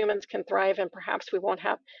humans can thrive, and perhaps we won't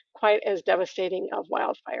have quite as devastating of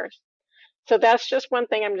wildfires. So that's just one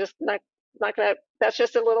thing. I'm just not gonna, that's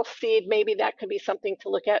just a little seed. Maybe that could be something to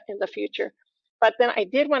look at in the future. But then I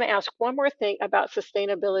did want to ask one more thing about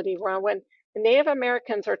sustainability, Ron. When the Native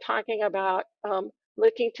Americans are talking about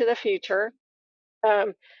looking to the future,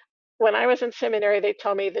 when I was in seminary, they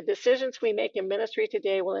told me the decisions we make in ministry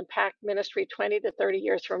today will impact ministry 20 to 30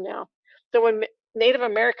 years from now. So when Native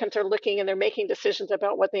Americans are looking and they're making decisions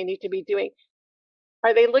about what they need to be doing,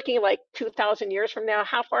 are they looking like 2,000 years from now?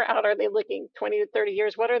 How far out are they looking? 20 to 30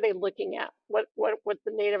 years? What are they looking at? What's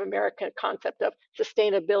the Native American concept of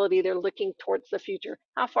sustainability? They're looking towards the future.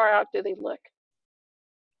 How far out do they look?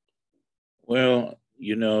 Well,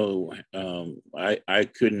 I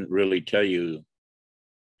couldn't really tell you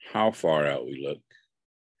how far out we look.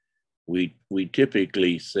 We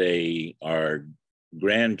typically say our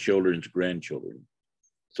grandchildren's grandchildren.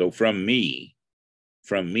 So from me,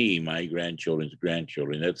 my grandchildren's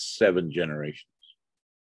grandchildren, that's 7 generations.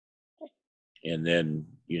 And then,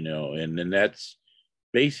 and then that's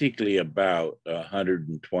basically about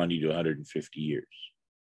 120 to 150 years.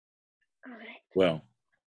 All right. Well,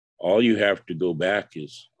 all you have to go back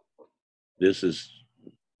is, this is,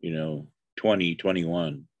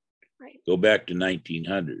 2021. Right. Go back to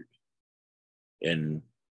 1900 and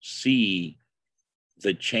see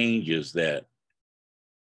the changes that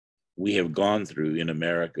we have gone through in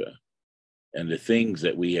America and the things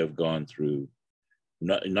that we have gone through,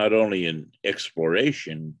 not only in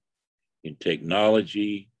exploration, in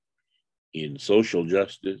technology, in social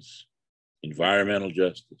justice, environmental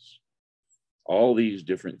justice, all these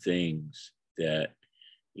different things that,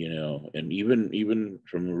 you know, and even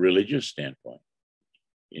from a religious standpoint,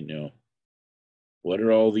 you know, what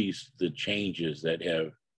are all the changes that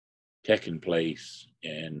have taken place,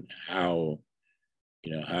 and how,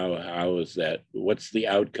 you know, how is that, what's the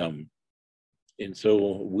outcome? And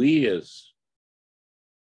so we as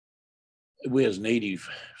Native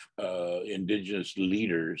indigenous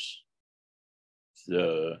leaders,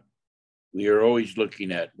 we are always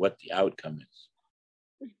looking at what the outcome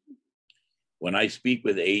is. When I speak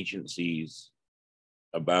with agencies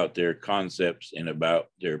about their concepts and about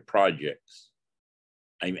their projects,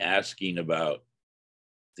 I'm asking about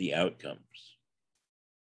the outcomes.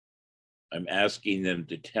 I'm asking them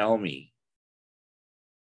to tell me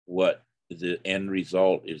what the end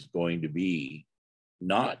result is going to be,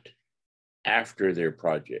 not after their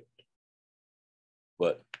project,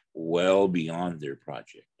 but well beyond their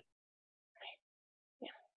project. Yeah.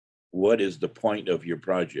 What is the point of your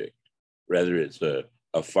project? Whether it's a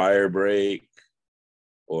fire break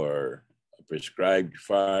or a prescribed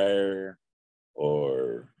fire,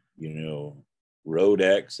 or, you know, road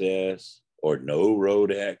access or no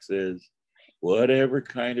road access, whatever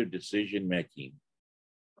kind of decision making.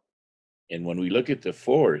 And when we look at the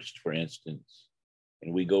forest, for instance,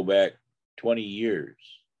 and we go back 20 years,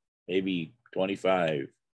 maybe 25,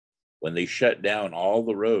 when they shut down all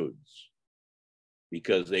the roads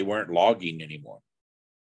because they weren't logging anymore.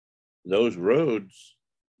 Those roads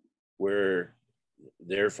were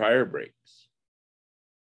their fire breaks,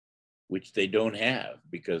 which they don't have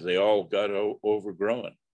because they all got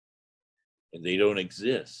overgrown and they don't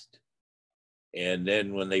exist. And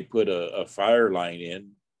then when they put a fire line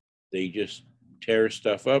in, they just tear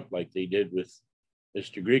stuff up like they did with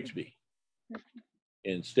Mr. Grigsby,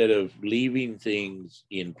 instead of leaving things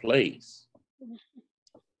in place.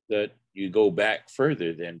 That you go back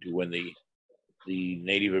further than to when the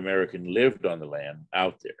Native American lived on the land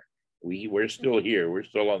out there. We're still here, we're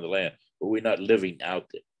still on the land, but we're not living out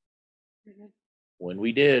there. When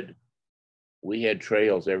we did, we had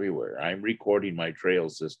trails everywhere. I'm recording my trail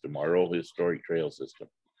system, our old historic trail system,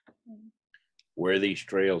 where these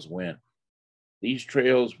trails went. These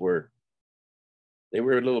trails were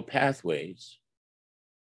little pathways,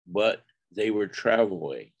 but they were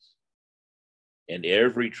travelways. And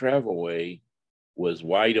every travelway was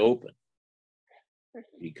wide open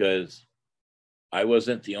because I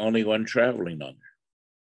wasn't the only one traveling on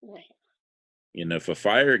there. Right. And if a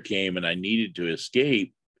fire came and I needed to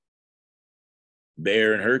escape,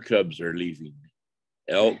 bear and her cubs are leaving,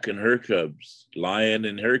 elk and her cubs, lion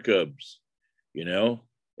and her cubs, you know,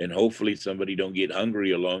 and hopefully somebody don't get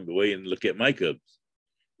hungry along the way and look at my cubs.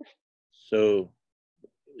 So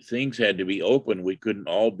things had to be open. We couldn't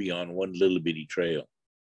all be on one little bitty trail.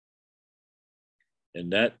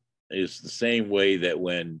 And that is the same way that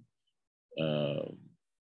when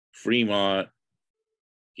Fremont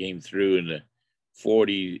came through in the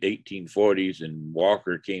 1840s, and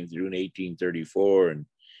Walker came through in 1834,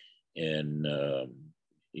 and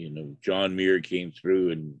you know, John Muir came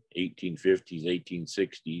through in 1850s,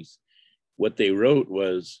 1860s. What they wrote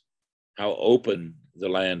was how open the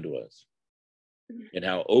land was and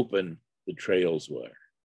how open the trails were.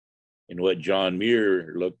 And what John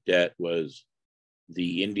Muir looked at was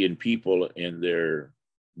the Indian people in their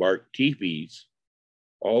bark teepees.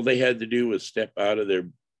 All they had to do was step out of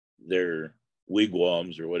their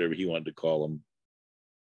wigwams, or whatever he wanted to call them,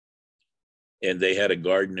 and they had a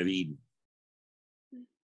Garden of Eden.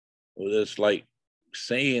 Well, that's like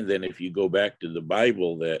saying that if you go back to the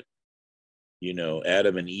Bible, that, you know,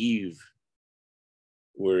 Adam and Eve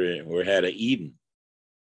had an Eden.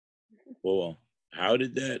 Well, how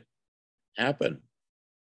did that happen?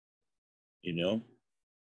 You know,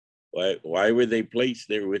 why were they placed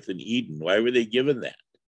there with an Eden? Why were they given that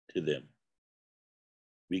to them?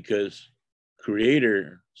 Because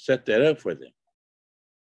Creator set that up for them.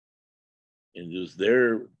 And it was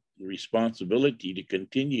their responsibility to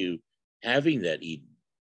continue having that Eden.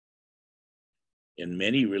 And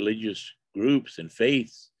many religious groups and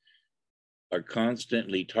faiths are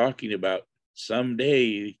constantly talking about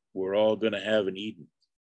someday we're all going to have an Eden.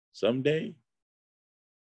 Someday.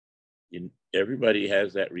 And everybody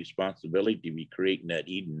has that responsibility to be creating that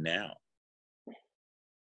Eden now.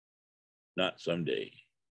 Not someday.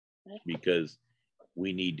 Because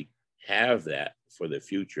we need to have that for the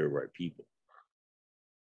future of our people.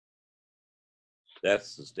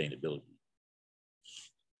 That's sustainability.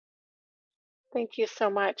 Thank you so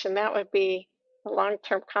much. And that would be the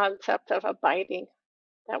long-term concept of abiding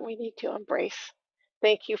that we need to embrace.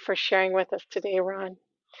 Thank you for sharing with us today, Ron.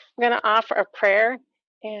 I'm going to offer a prayer,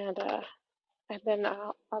 and then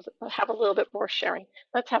I'll have a little bit more sharing.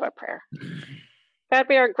 Let's have a prayer. God,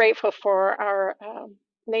 we are grateful for our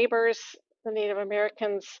neighbors, the Native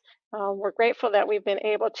Americans. We're grateful that we've been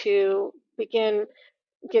able to begin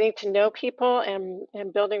getting to know people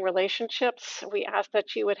and building relationships. We ask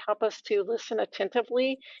that you would help us to listen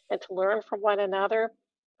attentively and to learn from one another,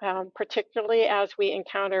 particularly as we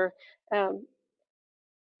encounter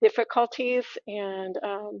difficulties, and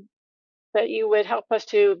that you would help us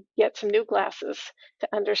to get some new glasses to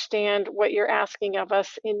understand what you're asking of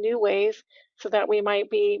us in new ways, so that we might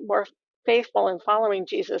be more faithful in following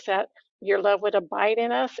Jesus, that your love would abide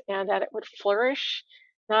in us and that it would flourish,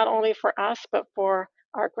 not only for us, but for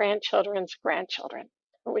our grandchildren's grandchildren.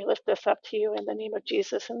 And we lift this up to you in the name of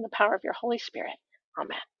Jesus and the power of your Holy Spirit.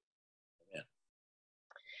 Amen. Amen.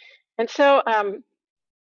 And so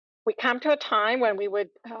we come to a time when we would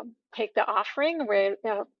take the offering. We're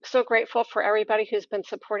so grateful for everybody who's been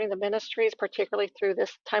supporting the ministries, particularly through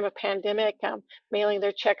this time of pandemic, mailing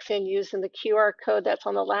their checks in using the QR code that's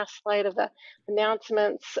on the last slide of the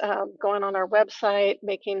announcements, going on our website,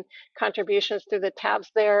 making contributions through the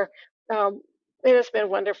tabs there. It has been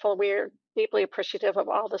wonderful. We're deeply appreciative of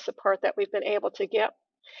all the support that we've been able to get.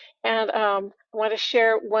 And I want to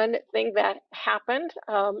share one thing that happened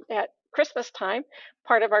at Christmas time.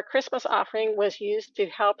 Part of our Christmas offering was used to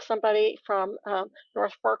help somebody from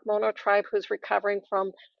North Fork Mono tribe who's recovering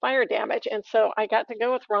from fire damage. And so I got to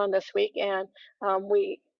go with Ron this week, and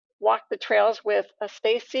we walked the trails with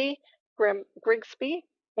Stacy Grigsby.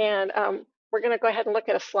 And we're going to go ahead and look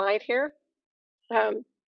at a slide here.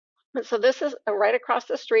 And so this is right across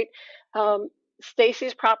the street.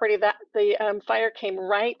 Stacy's property, that the fire came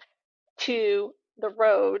right to the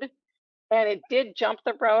road, and it did jump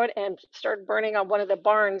the road and started burning on one of the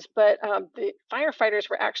barns, but the firefighters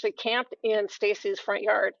were actually camped in Stacy's front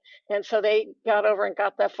yard, and so they got over and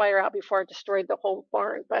got that fire out before it destroyed the whole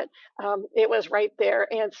barn, but it was right there.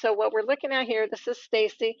 And so what we're looking at here, this is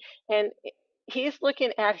Stacy, and he's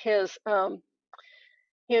looking at his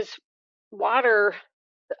water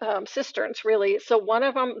cisterns, really. So one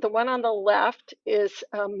of them, the one on the left, is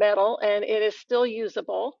metal and it is still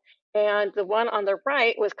usable, and the one on the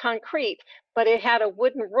right was concrete, but it had a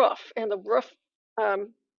wooden roof, and the roof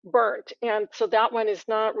burnt, and so that one is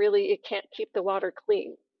not really, it can't keep the water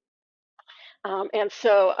clean. And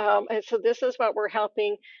so this is what we're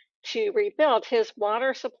helping to rebuild. His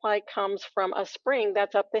water supply comes from a spring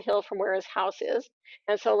that's up the hill from where his house is.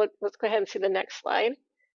 And so let's go ahead and see the next slide.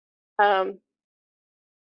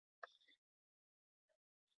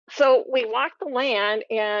 So we walked the land,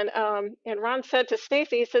 and Ron said to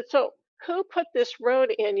Stacy, he said, "So who put this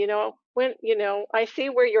road in? When I see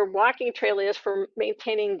where your walking trail is for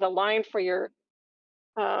maintaining the line for your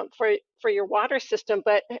water system,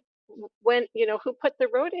 but when who put the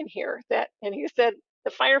road in here?" And he said,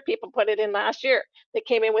 "The fire people put it in last year. They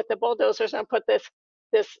came in with the bulldozers and put this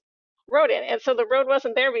road in." And so the road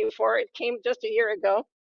wasn't there before. It came just a year ago,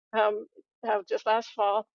 just last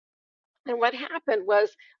fall. And what happened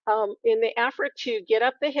was, in the effort to get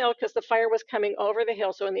up the hill, because the fire was coming over the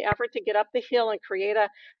hill, so in the effort to get up the hill and create a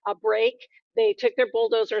break, they took their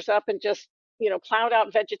bulldozers up and just, plowed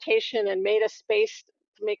out vegetation and made a space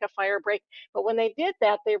to make a fire break. But when they did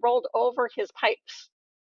that, they rolled over his pipes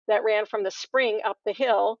that ran from the spring up the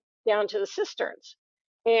hill down to the cisterns.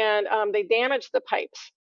 And they damaged the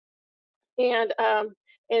pipes. And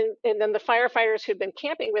then the firefighters who'd been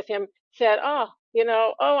camping with him said, "Oh,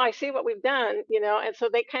 I see what we've done," and so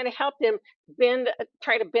they kind of helped him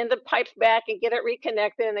try to bend the pipes back and get it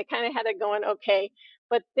reconnected, and they kind of had it going okay.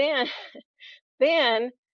 But then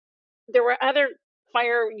there were other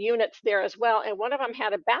fire units there as well, and one of them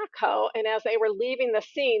had a backhoe, and as they were leaving the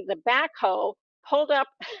scene, the backhoe pulled up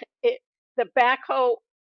the backhoe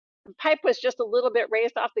pipe was just a little bit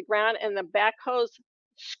raised off the ground, and the backhoe's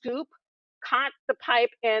scoop caught the pipe,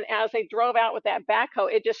 and as they drove out with that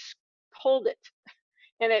backhoe, it just pulled it,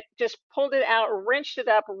 and it just pulled it out, wrenched it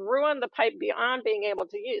up, ruined the pipe beyond being able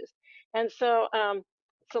to use. And so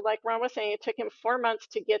like Ron was saying, it took him 4 months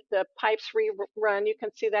to get the pipes rerun. You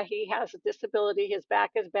can see that he has a disability. His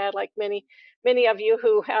back is bad, like many of you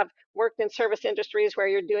who have worked in service industries where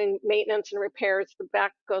you're doing maintenance and repairs. The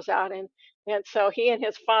back goes out, and so he and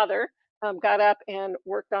his father got up and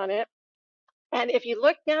worked on it. And if you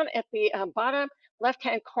look down at the bottom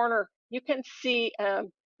left-hand corner, you can see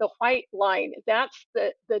the white line. That's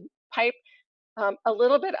the pipe A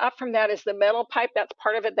little bit up from that is the metal pipe. That's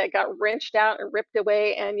part of it that got wrenched out and ripped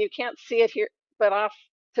away, and you can't see it here, but off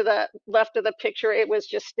to the left of the picture, it was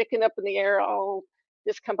just sticking up in the air, all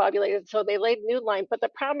discombobulated. So they laid new line, but the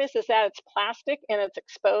problem is that it's plastic and it's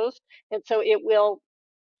exposed, and so it will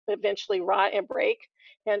eventually rot and break.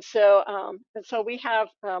 And so we have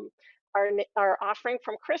our offering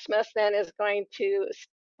from Christmas then is going to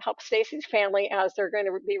help Stacy's family as they're going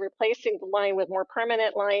to be replacing the line with more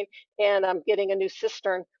permanent line and getting a new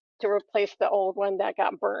cistern to replace the old one that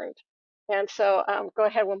got burned. And so go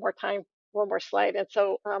ahead one more slide. And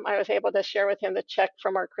so I was able to share with him the check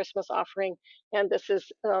from our Christmas offering. And this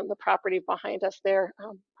is the property behind us there,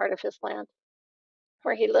 part of his land,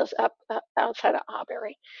 where he lives up outside of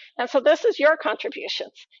Auberry. And so this is your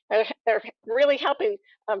contributions. They're really helping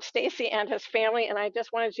Stacy and his family. And I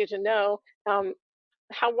just wanted you to know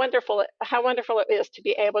how wonderful it is to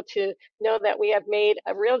be able to know that we have made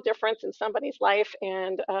a real difference in somebody's life,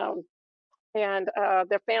 and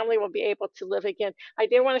their family will be able to live again. I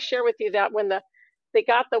did want to share with you that when they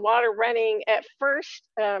got the water running at first,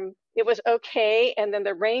 it was okay, and then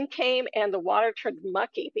the rain came and the water turned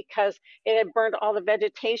mucky because it had burned all the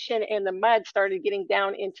vegetation and the mud started getting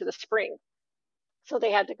down into the spring. So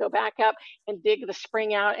they had to go back up and dig the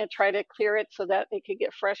spring out and try to clear it so that they could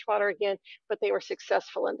get fresh water again, but they were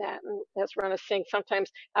successful in that. And as Ron is saying,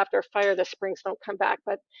 sometimes after a fire, the springs don't come back,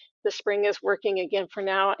 but the spring is working again for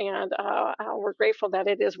now, and we're grateful that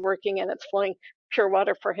it is working and it's flowing pure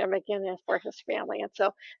water for him again and for his family. And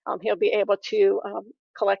so he'll be able to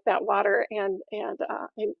collect that water and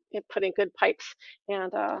put in good pipes,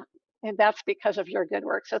 and that's because of your good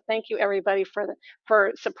work. So thank you, everybody,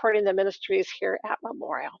 for supporting the ministries here at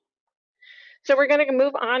Memorial. So we're going to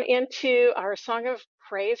move on into our song of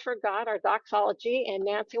praise for God, our doxology, and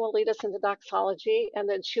Nancy will lead us in the doxology, and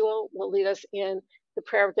then Shul will lead us in the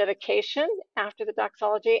prayer of dedication after the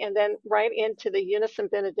doxology, and then right into the unison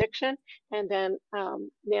benediction, and then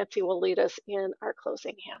Nancy will lead us in our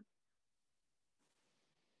closing hymn.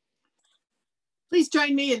 Please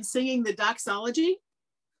join me in singing the doxology.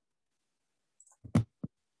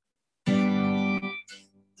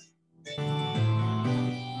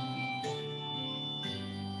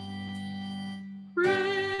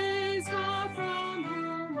 Praise God from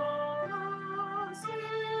whom all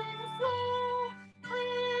blessings flow.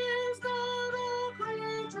 Praise God, all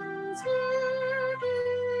creatures here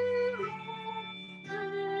below.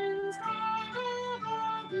 Praise God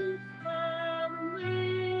above you,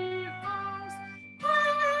 heavenly hosts.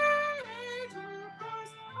 Praise to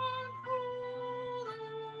Christ and holy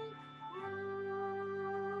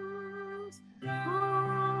Ghost.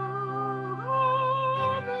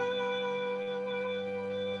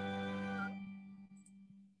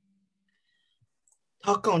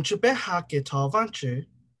 Thọ công chú bé hạ kỳ thọ văn chú.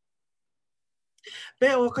 Bé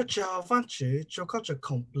ô có cho văn chú cho có cho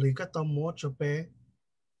complete cái tao mua cho bé.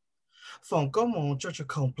 Phòng có mong cho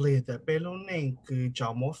complete để bé luôn nên cứ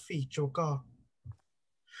cho mua phi cho có.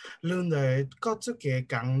 Luôn đấy có chú kế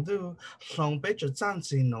gắng đu lòng bé cho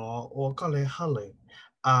zangì nó ô có lẽ hả lệ.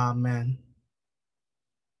 Amen.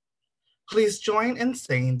 Please join in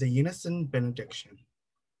saying the unison benediction.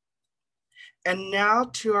 And now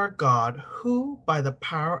to our God, who, by the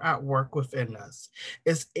power at work within us,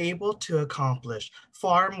 is able to accomplish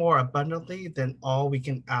far more abundantly than all we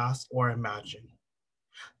can ask or imagine.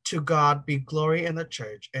 To God be glory in the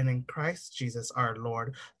church and in Christ Jesus our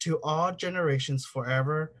Lord, to all generations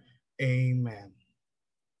forever. Amen.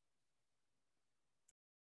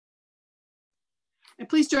 And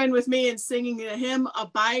please join with me in singing the hymn,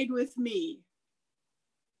 Abide with Me.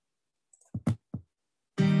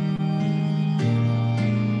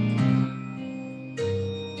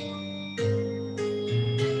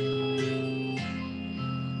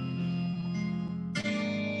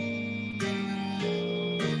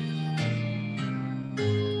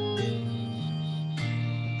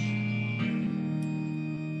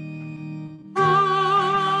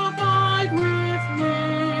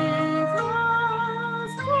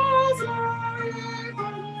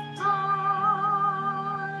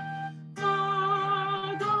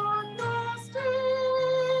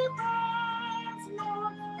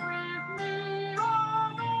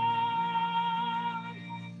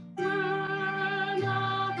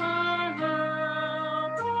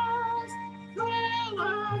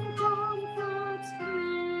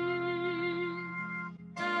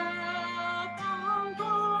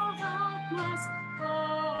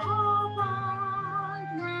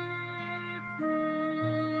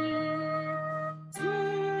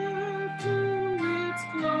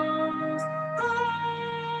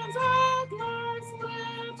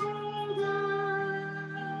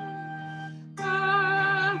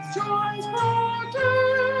 Joy